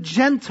in the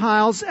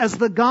Gentiles as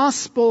the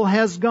gospel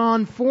has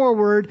gone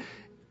forward.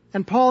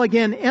 And Paul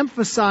again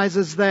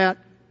emphasizes that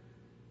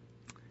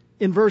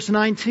in verse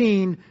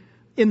 19,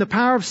 in the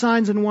power of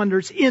signs and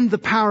wonders, in the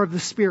power of the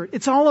Spirit.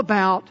 It's all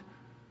about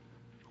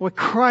what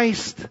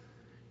Christ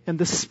and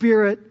the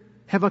Spirit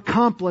have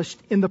accomplished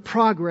in the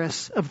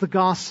progress of the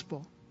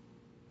gospel.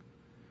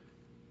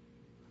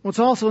 What's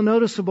also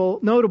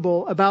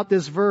notable about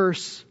this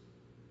verse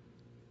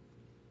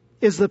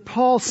is that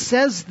Paul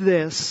says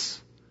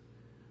this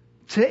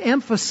to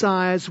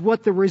emphasize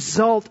what the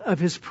result of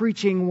his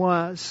preaching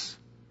was.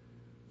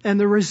 And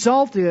the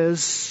result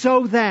is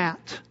so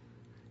that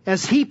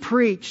as he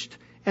preached,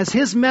 as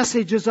his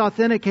message is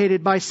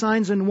authenticated by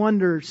signs and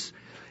wonders,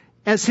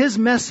 as his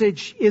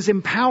message is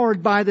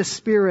empowered by the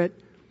Spirit,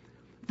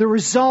 the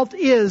result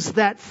is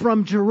that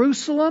from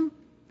Jerusalem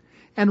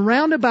and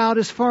round about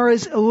as far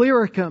as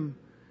Illyricum,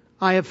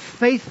 I have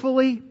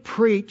faithfully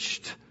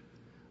preached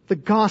the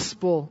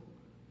gospel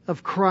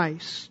of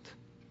Christ.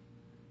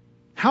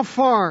 How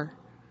far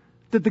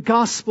did the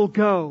gospel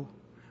go?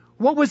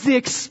 What was the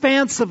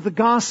expanse of the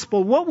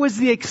gospel? What was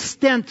the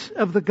extent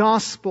of the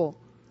gospel?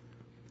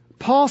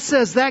 Paul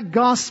says that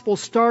gospel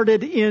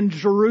started in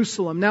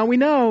Jerusalem. Now we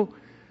know,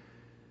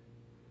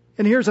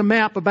 and here's a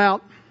map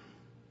about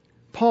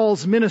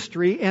Paul's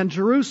ministry, and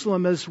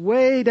Jerusalem is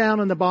way down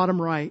in the bottom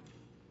right.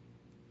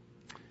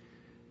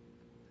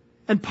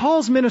 And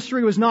Paul's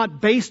ministry was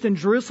not based in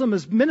Jerusalem.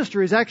 His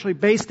ministry is actually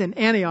based in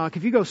Antioch.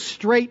 If you go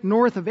straight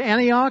north of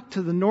Antioch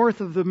to the north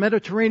of the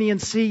Mediterranean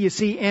Sea, you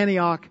see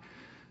Antioch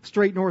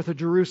straight north of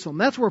Jerusalem.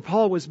 That's where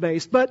Paul was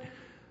based. But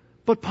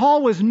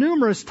Paul was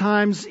numerous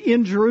times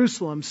in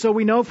Jerusalem. So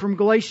we know from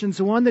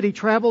Galatians 1 that he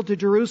traveled to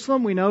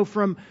Jerusalem. We know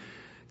from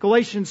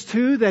Galatians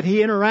 2 that he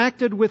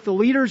interacted with the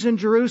leaders in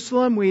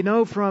Jerusalem. We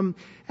know from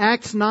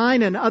Acts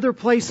 9 and other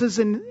places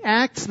in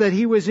Acts that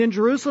he was in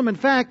Jerusalem. In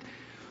fact,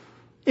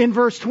 in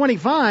verse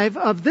 25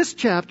 of this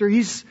chapter,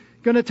 he's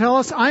going to tell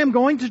us, I am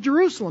going to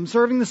Jerusalem,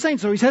 serving the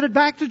saints. So he's headed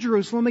back to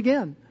Jerusalem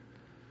again.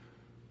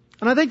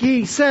 And I think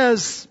he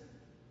says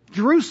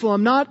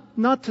Jerusalem,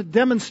 not to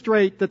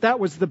demonstrate that that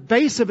was the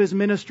base of his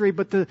ministry,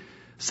 but to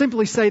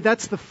simply say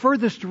that's the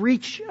furthest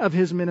reach of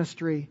his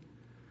ministry.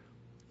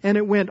 And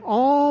it went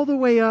all the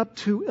way up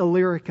to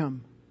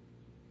Illyricum.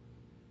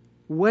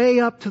 Way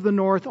up to the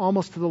north,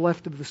 almost to the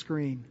left of the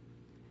screen.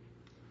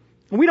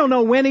 And we don't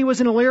know when he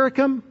was in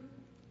Illyricum.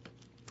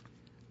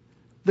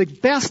 The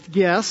best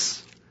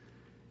guess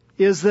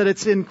is that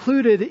it's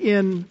included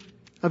in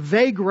a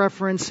vague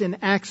reference in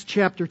Acts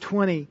chapter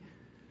 20.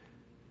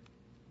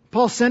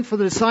 Paul sent for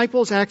the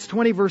disciples, Acts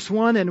 20 verse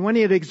 1, and when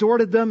he had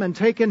exhorted them and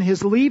taken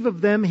his leave of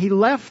them, he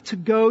left to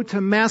go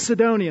to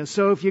Macedonia.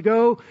 So if you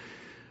go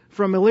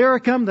from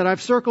Illyricum that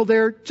I've circled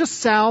there, just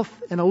south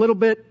and a little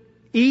bit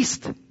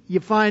east, you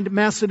find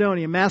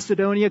Macedonia.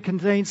 Macedonia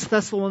contains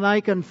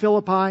Thessalonica and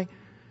Philippi.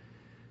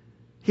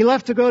 He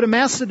left to go to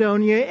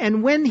Macedonia,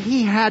 and when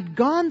he had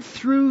gone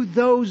through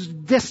those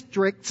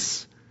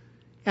districts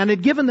and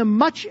had given them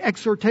much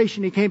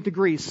exhortation, he came to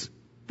Greece.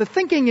 The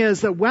thinking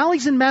is that while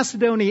he's in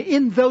Macedonia,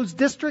 in those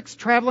districts,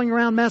 traveling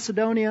around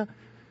Macedonia,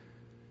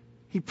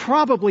 he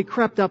probably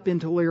crept up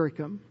into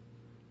Illyricum.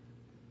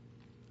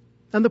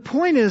 And the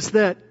point is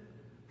that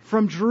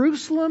from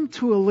Jerusalem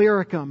to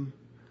Illyricum,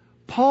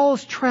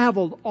 Paul's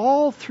traveled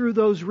all through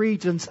those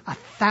regions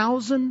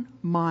 1,000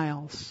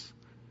 miles,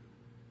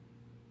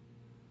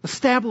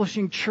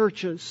 establishing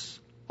churches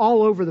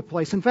all over the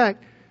place. In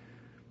fact,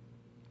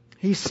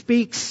 he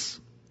speaks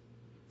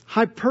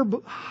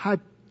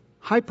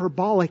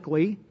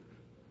hyperbolically.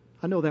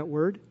 I know that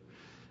word.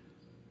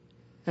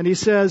 And he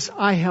says,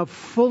 I have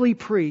fully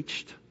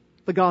preached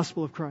the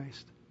gospel of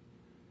Christ.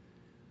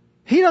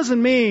 He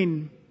doesn't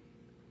mean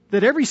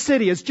that every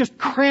city is just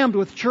crammed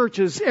with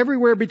churches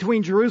everywhere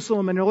between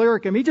Jerusalem and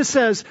Illyricum. He just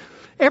says,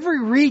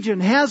 every region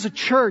has a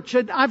church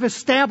that I've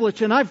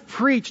established and I've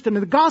preached, and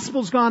the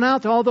gospel's gone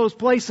out to all those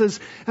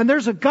places, and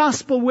there's a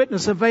gospel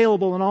witness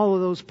available in all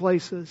of those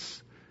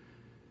places.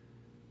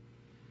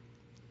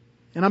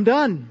 And I'm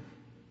done.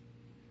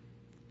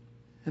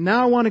 And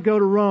now I want to go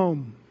to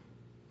Rome,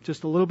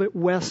 just a little bit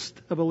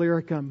west of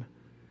Illyricum.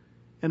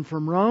 And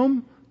from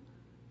Rome,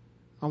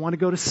 I want to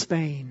go to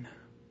Spain,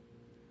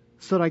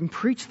 so that I can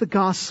preach the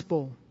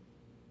gospel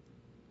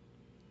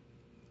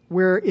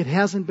where it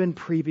hasn't been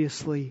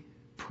previously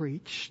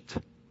preached.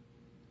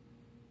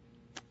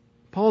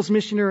 Paul's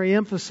missionary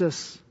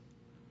emphasis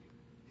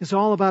is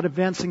all about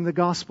advancing the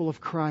gospel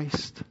of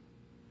Christ.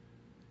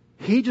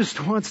 He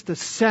just wants to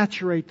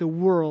saturate the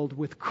world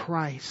with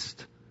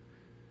Christ.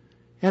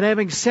 And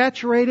having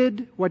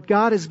saturated what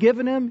God has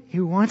given him,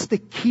 he wants to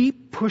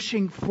keep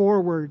pushing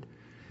forward.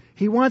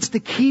 He wants to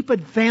keep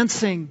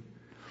advancing.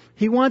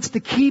 He wants to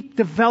keep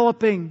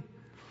developing.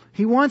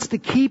 He wants to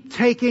keep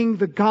taking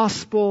the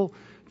gospel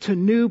to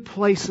new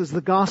places,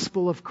 the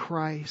gospel of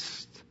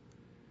Christ.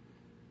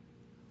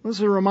 This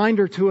is a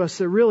reminder to us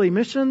that really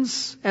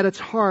missions at its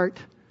heart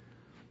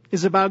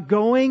is about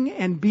going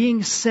and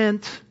being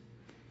sent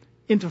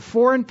into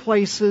foreign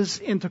places,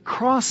 into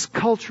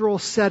cross-cultural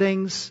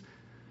settings,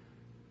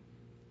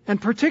 and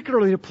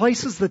particularly to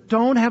places that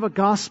don't have a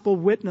gospel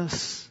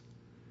witness.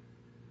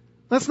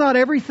 That's not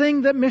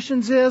everything that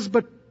missions is,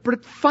 but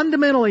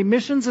fundamentally,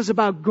 missions is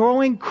about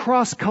going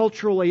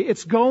cross-culturally.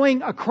 It's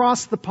going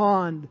across the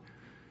pond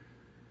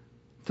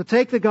to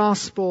take the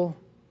gospel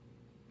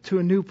to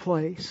a new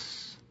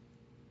place.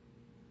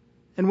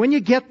 And when you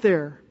get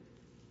there,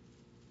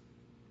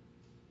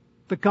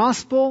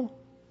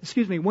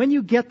 when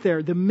you get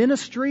there, the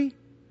ministry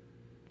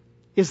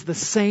is the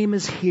same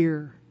as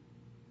here.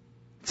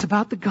 It's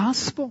about the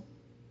gospel.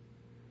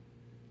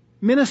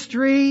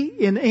 Ministry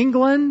in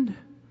England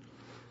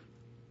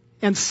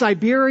and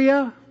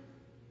Siberia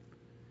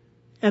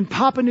and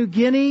Papua New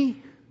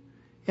Guinea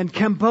and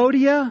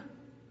Cambodia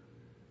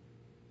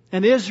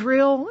and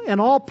Israel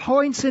and all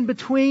points in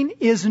between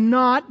is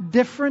not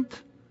different.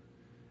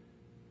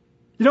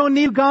 You don't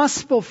need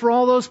gospel for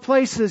all those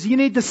places. You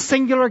need the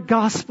singular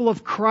gospel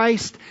of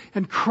Christ,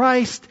 and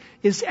Christ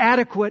is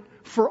adequate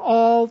for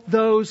all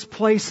those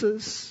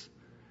places.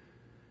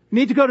 We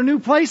need to go to new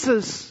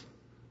places,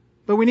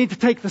 but we need to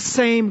take the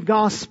same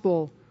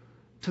gospel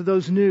to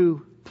those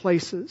new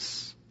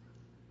places.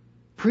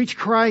 Preach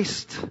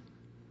Christ,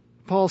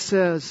 Paul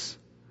says,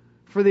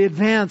 for the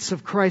advance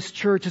of Christ's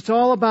church. It's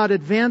all about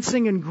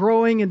advancing and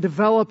growing and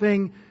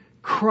developing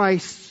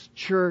Christ's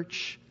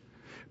church.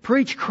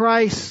 Preach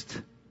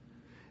Christ,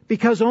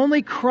 because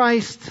only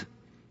Christ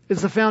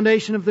is the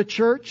foundation of the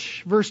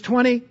church. Verse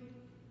 20.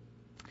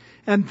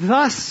 And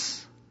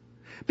thus,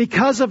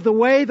 because of the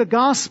way the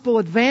gospel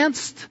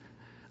advanced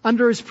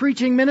under his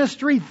preaching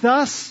ministry,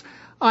 thus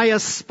I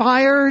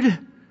aspired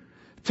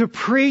to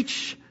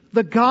preach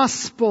the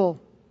gospel.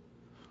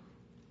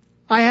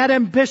 I had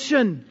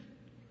ambition.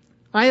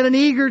 I had an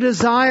eager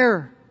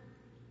desire.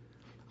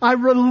 I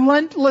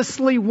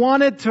relentlessly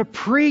wanted to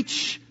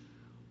preach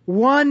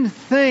one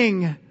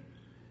thing,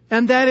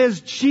 and that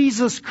is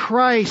Jesus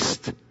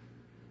Christ.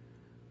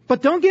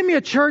 But don't give me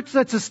a church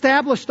that's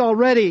established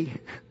already.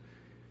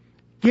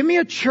 Give me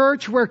a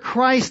church where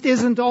Christ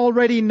isn't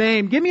already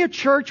named. Give me a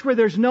church where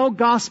there's no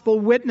gospel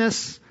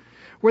witness,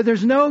 where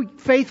there's no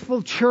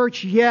faithful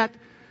church yet,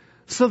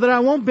 so that I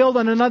won't build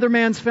on another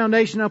man's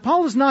foundation. Now,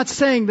 Paul is not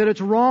saying that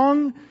it's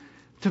wrong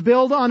to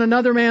build on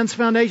another man's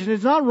foundation.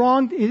 It's not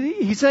wrong.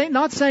 He's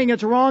not saying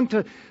it's wrong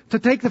to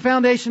take the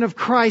foundation of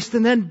Christ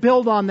and then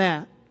build on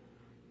that.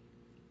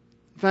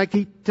 In fact,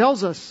 he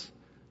tells us,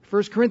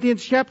 1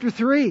 Corinthians chapter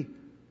 3,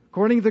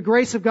 according to the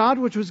grace of God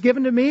which was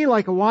given to me,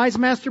 like a wise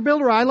master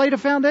builder, I laid a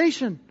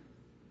foundation.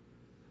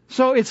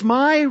 So it's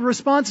my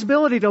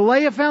responsibility to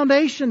lay a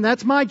foundation.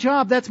 That's my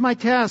job. That's my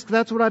task.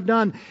 That's what I've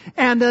done.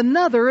 And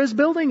another is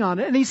building on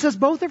it. And he says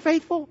both are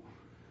faithful.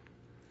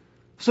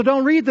 So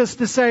don't read this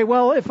to say,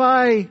 well, if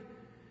I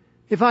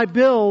if I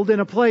build in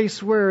a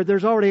place where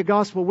there's already a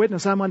gospel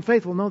witness, I'm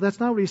unfaithful. No, that's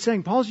not what he's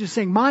saying. Paul's just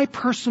saying my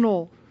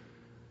personal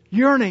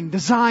yearning,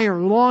 desire,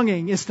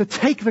 longing is to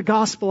take the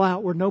gospel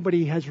out where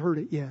nobody has heard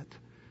it yet.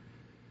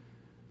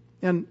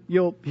 And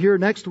you'll hear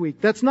next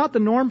week, that's not the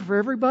norm for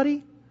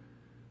everybody,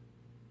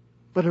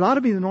 but it ought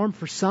to be the norm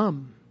for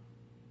some.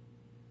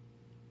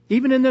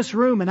 Even in this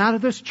room and out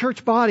of this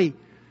church body,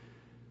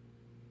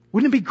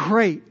 wouldn't it be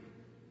great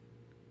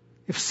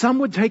if some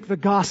would take the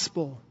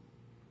gospel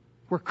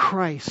where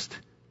Christ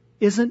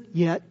isn't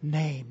yet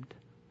named?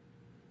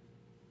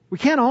 We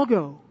can't all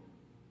go.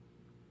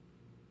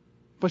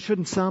 But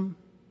shouldn't some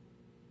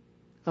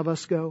of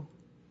us go?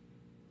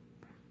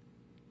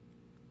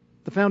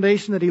 The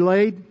foundation that he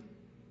laid,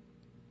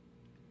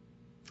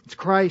 it's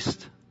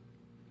Christ.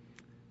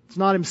 It's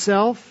not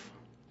himself.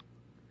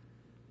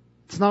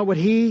 It's not what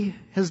he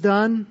has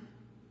done.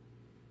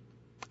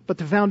 But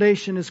the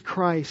foundation is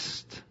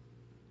Christ.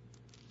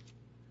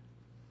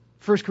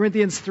 1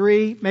 Corinthians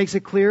 3 makes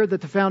it clear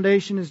that the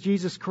foundation is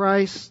Jesus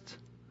Christ.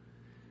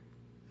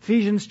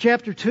 Ephesians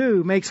chapter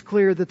 2 makes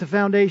clear that the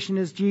foundation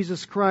is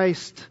Jesus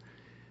Christ.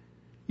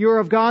 You are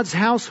of God's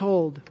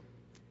household,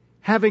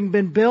 having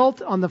been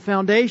built on the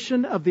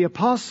foundation of the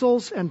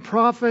apostles and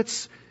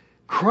prophets,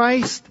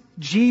 Christ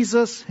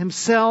Jesus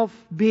himself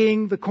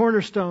being the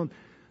cornerstone.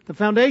 The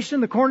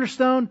foundation, the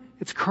cornerstone,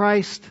 it's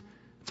Christ.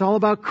 It's all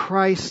about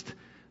Christ.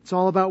 It's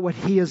all about what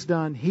he has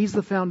done. He's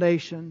the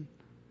foundation.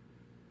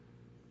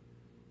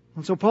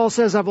 And so Paul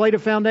says, I've laid a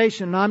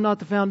foundation, and I'm not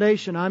the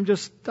foundation. I'm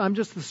just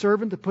the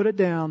servant to put it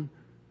down,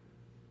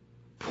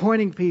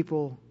 pointing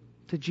people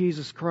to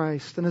Jesus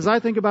Christ. And as I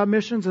think about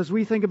missions, as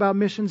we think about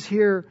missions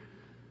here,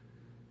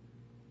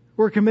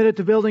 we're committed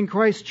to building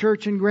Christ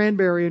Church in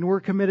Granbury, and we're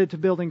committed to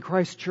building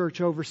Christ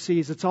Church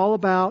overseas. It's all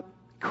about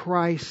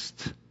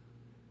Christ.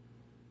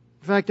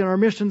 In fact, in our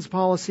missions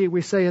policy,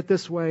 we say it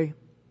this way.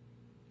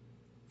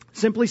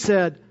 Simply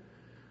said,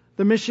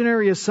 the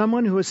missionary is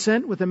someone who is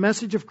sent with a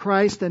message of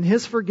Christ and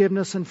his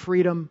forgiveness and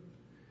freedom.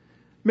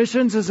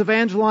 Missions is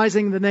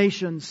evangelizing the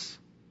nations.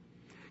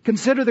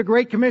 Consider the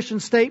Great Commission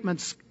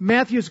statements.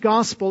 Matthew's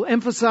Gospel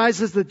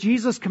emphasizes that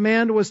Jesus'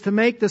 command was to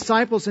make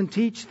disciples and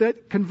teach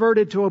that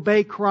converted to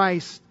obey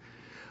Christ.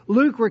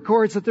 Luke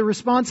records that the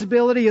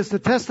responsibility is to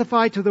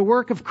testify to the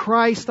work of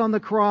Christ on the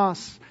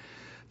cross,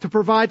 to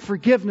provide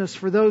forgiveness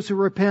for those who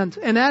repent.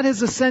 And at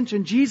his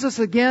ascension, Jesus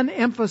again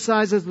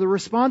emphasizes the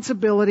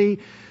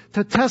responsibility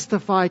to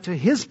testify to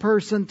his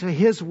person, to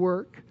his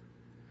work.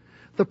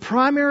 The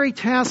primary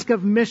task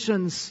of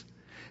missions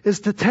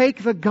is to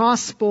take the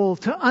gospel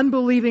to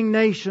unbelieving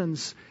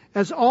nations,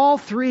 as all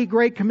three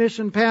Great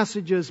Commission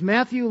passages,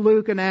 Matthew,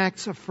 Luke, and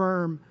Acts,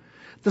 affirm.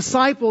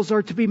 Disciples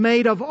are to be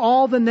made of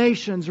all the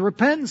nations.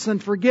 Repentance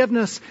and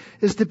forgiveness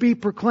is to be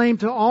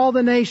proclaimed to all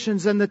the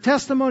nations, and the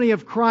testimony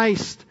of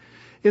Christ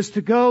is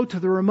to go to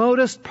the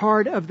remotest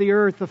part of the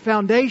earth. The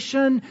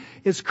foundation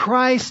is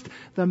Christ.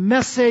 The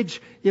message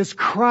is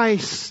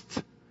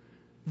Christ.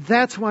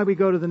 That's why we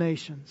go to the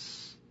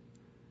nations.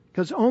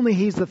 Because only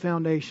he's the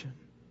foundation.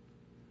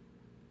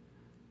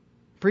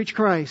 Preach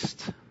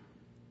Christ.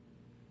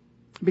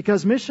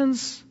 Because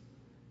missions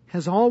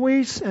has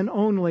always and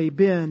only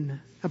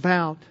been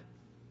about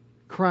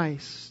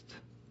Christ.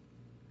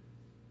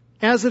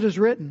 As it is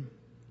written,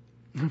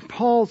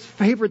 Paul's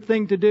favorite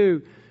thing to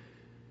do,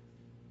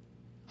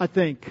 I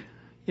think,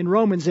 in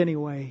Romans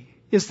anyway,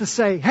 is to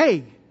say,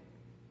 hey,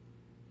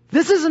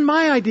 this isn't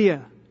my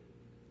idea.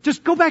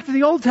 Just go back to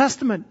the Old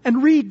Testament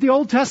and read the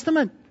Old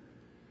Testament.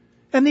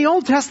 And the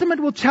Old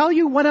Testament will tell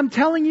you what I'm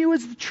telling you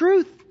is the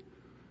truth.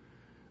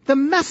 The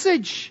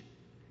message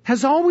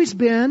has always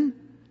been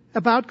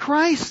about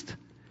Christ.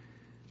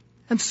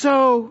 And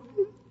so,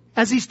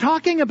 as he's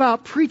talking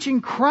about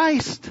preaching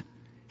Christ,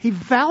 he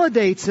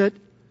validates it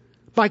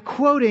by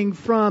quoting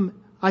from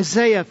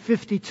Isaiah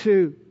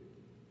 52.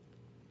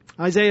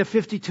 Isaiah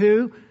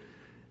 52,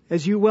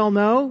 as you well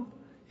know,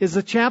 is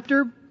a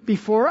chapter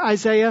before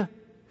Isaiah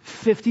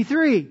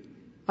 53.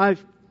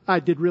 I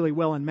did really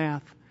well in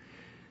math.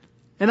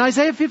 And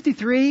Isaiah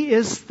 53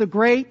 is the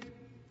great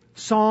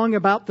song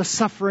about the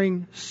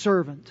suffering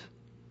servant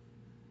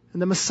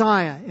and the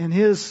Messiah and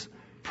his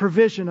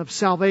provision of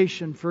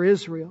salvation for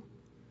Israel.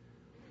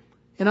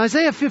 In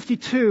Isaiah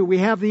 52, we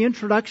have the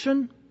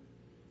introduction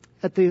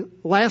at the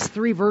last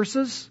three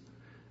verses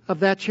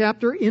of that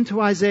chapter into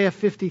Isaiah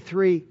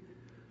 53.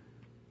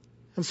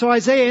 And so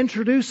Isaiah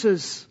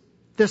introduces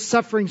this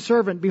suffering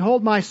servant.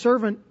 Behold, my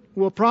servant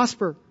will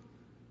prosper.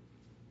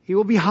 He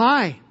will be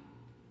high,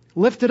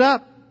 lifted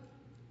up,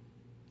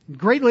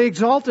 greatly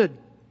exalted.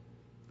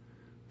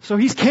 So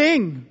he's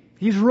king,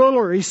 he's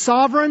ruler, he's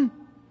sovereign,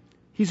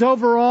 he's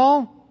over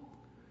all.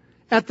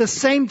 At the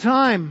same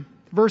time,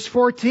 verse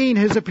 14,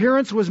 his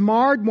appearance was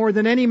marred more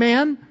than any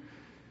man,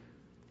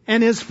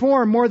 and his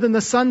form more than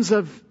the sons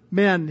of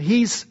men.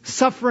 He's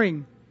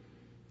suffering,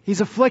 he's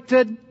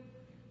afflicted,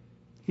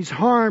 he's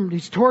harmed,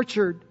 he's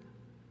tortured.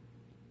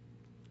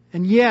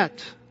 And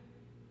yet,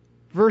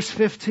 verse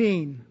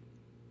 15,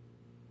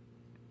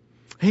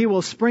 he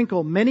will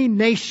sprinkle many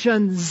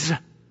nations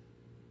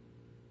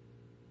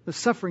the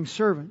suffering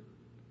servant,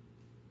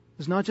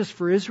 is not just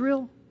for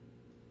Israel,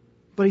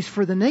 but He's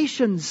for the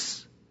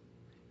nations.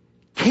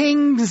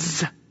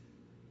 Kings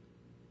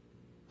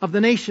of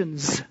the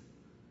nations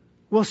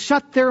will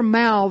shut their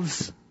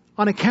mouths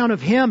on account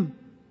of Him.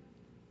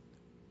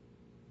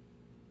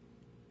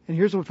 And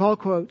here's what Paul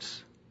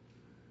quotes.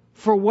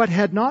 For what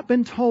had not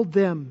been told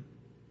them,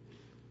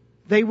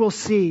 they will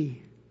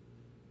see.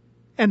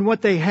 And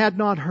what they had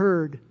not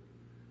heard,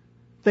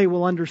 they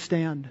will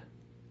understand.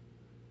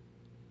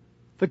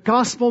 The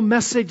gospel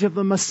message of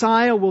the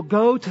Messiah will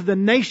go to the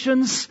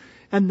nations,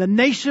 and the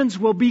nations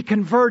will be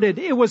converted.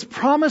 It was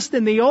promised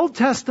in the Old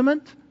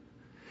Testament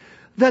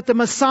that the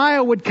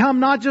Messiah would come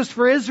not just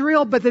for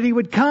Israel, but that He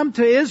would come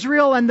to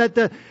Israel, and that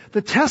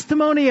the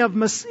testimony of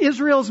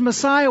Israel's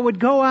Messiah would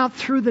go out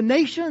through the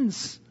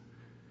nations.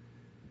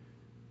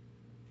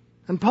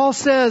 And Paul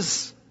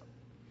says,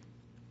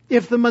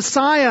 if the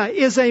Messiah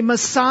is a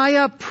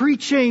Messiah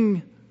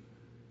preaching,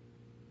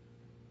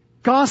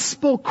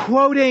 gospel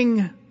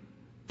quoting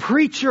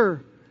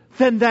preacher,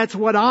 then that's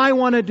what I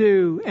want to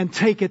do and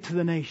take it to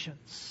the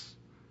nations.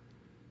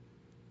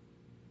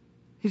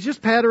 He's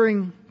just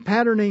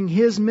patterning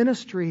His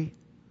ministry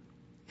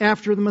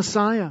after the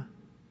Messiah.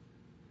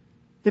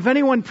 If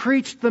anyone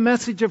preached the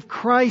message of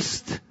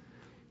Christ,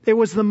 it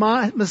was the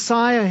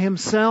Messiah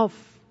Himself.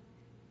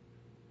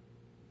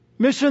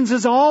 Missions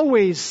is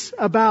always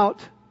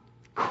about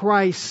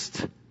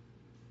Christ.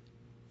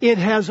 It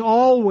has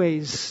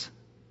always,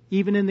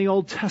 even in the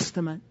Old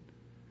Testament,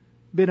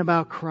 been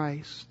about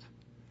Christ.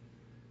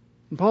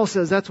 And Paul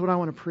says, that's what I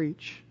want to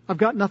preach. I've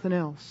got nothing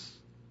else.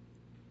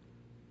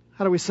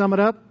 How do we sum it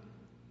up?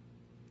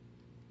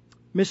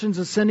 Missions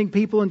is sending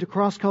people into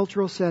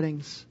cross-cultural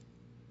settings.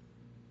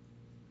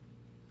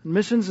 And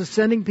missions is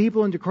sending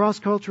people into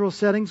cross-cultural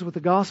settings with the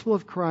gospel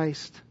of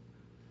Christ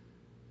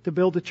to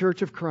build the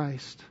church of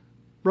Christ.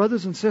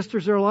 Brothers and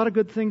sisters, there are a lot of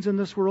good things in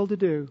this world to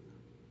do.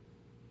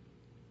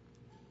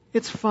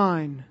 It's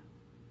fine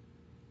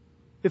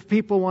if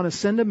people want to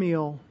send a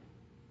meal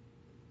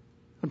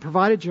and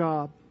provide a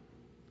job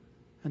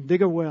and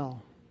dig a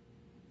well.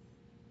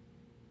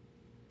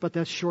 But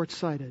that's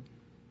short-sighted.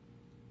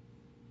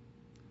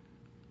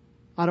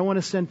 I don't want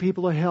to send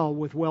people to hell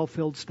with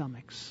well-filled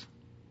stomachs.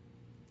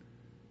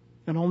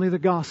 And only the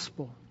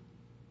gospel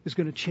is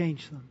going to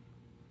change them.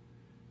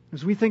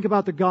 As we think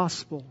about the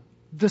gospel,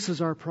 this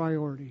is our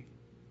priority.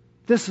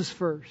 This is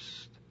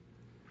first.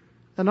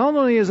 And not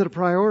only is it a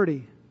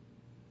priority,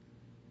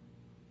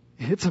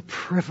 it's a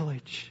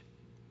privilege.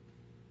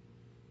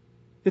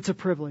 It's a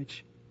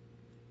privilege,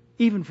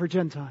 even for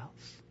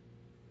Gentiles.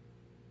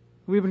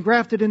 We've been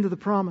grafted into the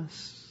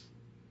promise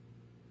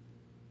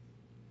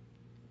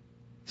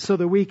so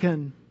that we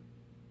can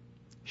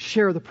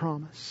share the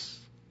promise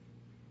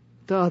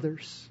to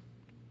others.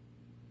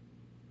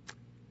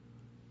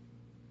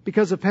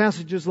 Because of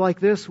passages like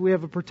this, we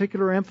have a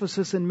particular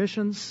emphasis in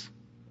missions.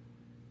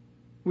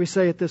 We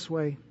say it this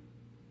way.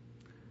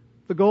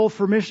 The goal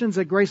for missions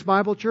at Grace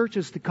Bible Church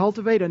is to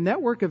cultivate a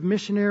network of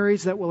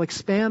missionaries that will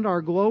expand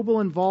our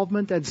global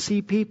involvement and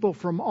see people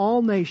from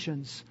all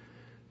nations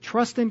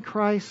trust in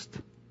Christ,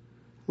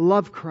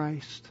 love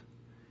Christ,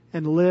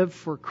 and live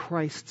for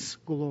Christ's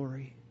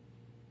glory.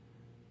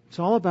 It's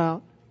all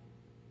about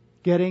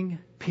getting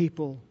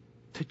people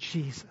to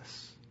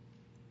Jesus.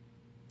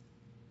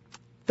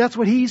 That's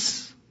what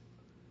He's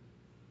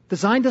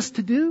designed us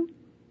to do.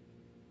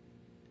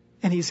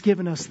 And He's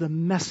given us the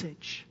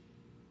message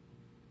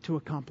to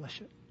accomplish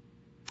it.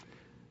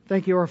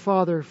 Thank you, our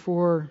Father,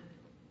 for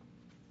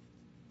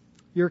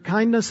Your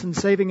kindness in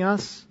saving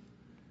us.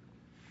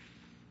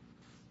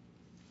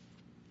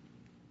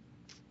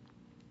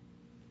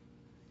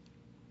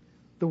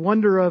 The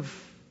wonder of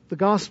the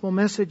gospel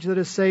message that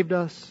has saved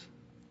us.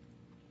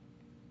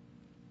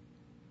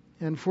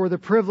 And for the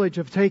privilege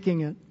of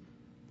taking it,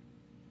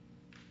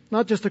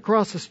 not just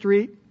across the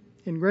street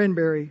in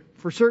Granbury,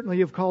 for certainly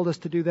You've called us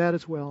to do that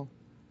as well,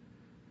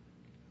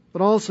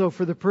 but also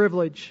for the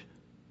privilege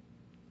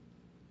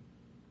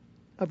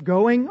of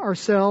going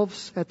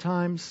ourselves at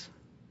times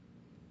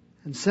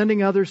and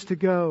sending others to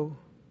go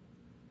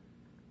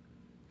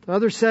to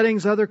other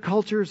settings, other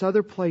cultures,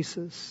 other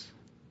places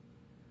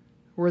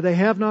where they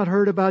have not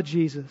heard about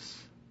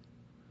Jesus,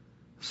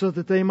 so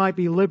that they might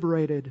be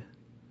liberated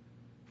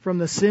from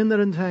the sin that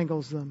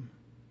entangles them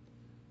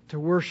to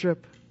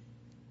worship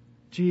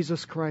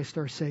Jesus Christ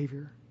our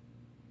Savior.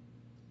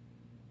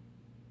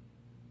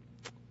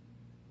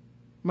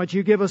 Might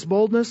You give us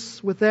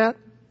boldness with that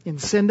in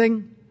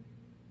sending?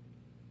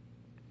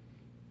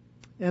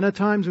 And at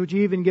times would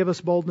You even give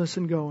us boldness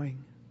in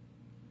going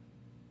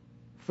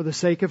for the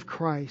sake of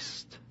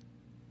Christ.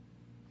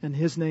 In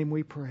His name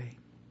we pray.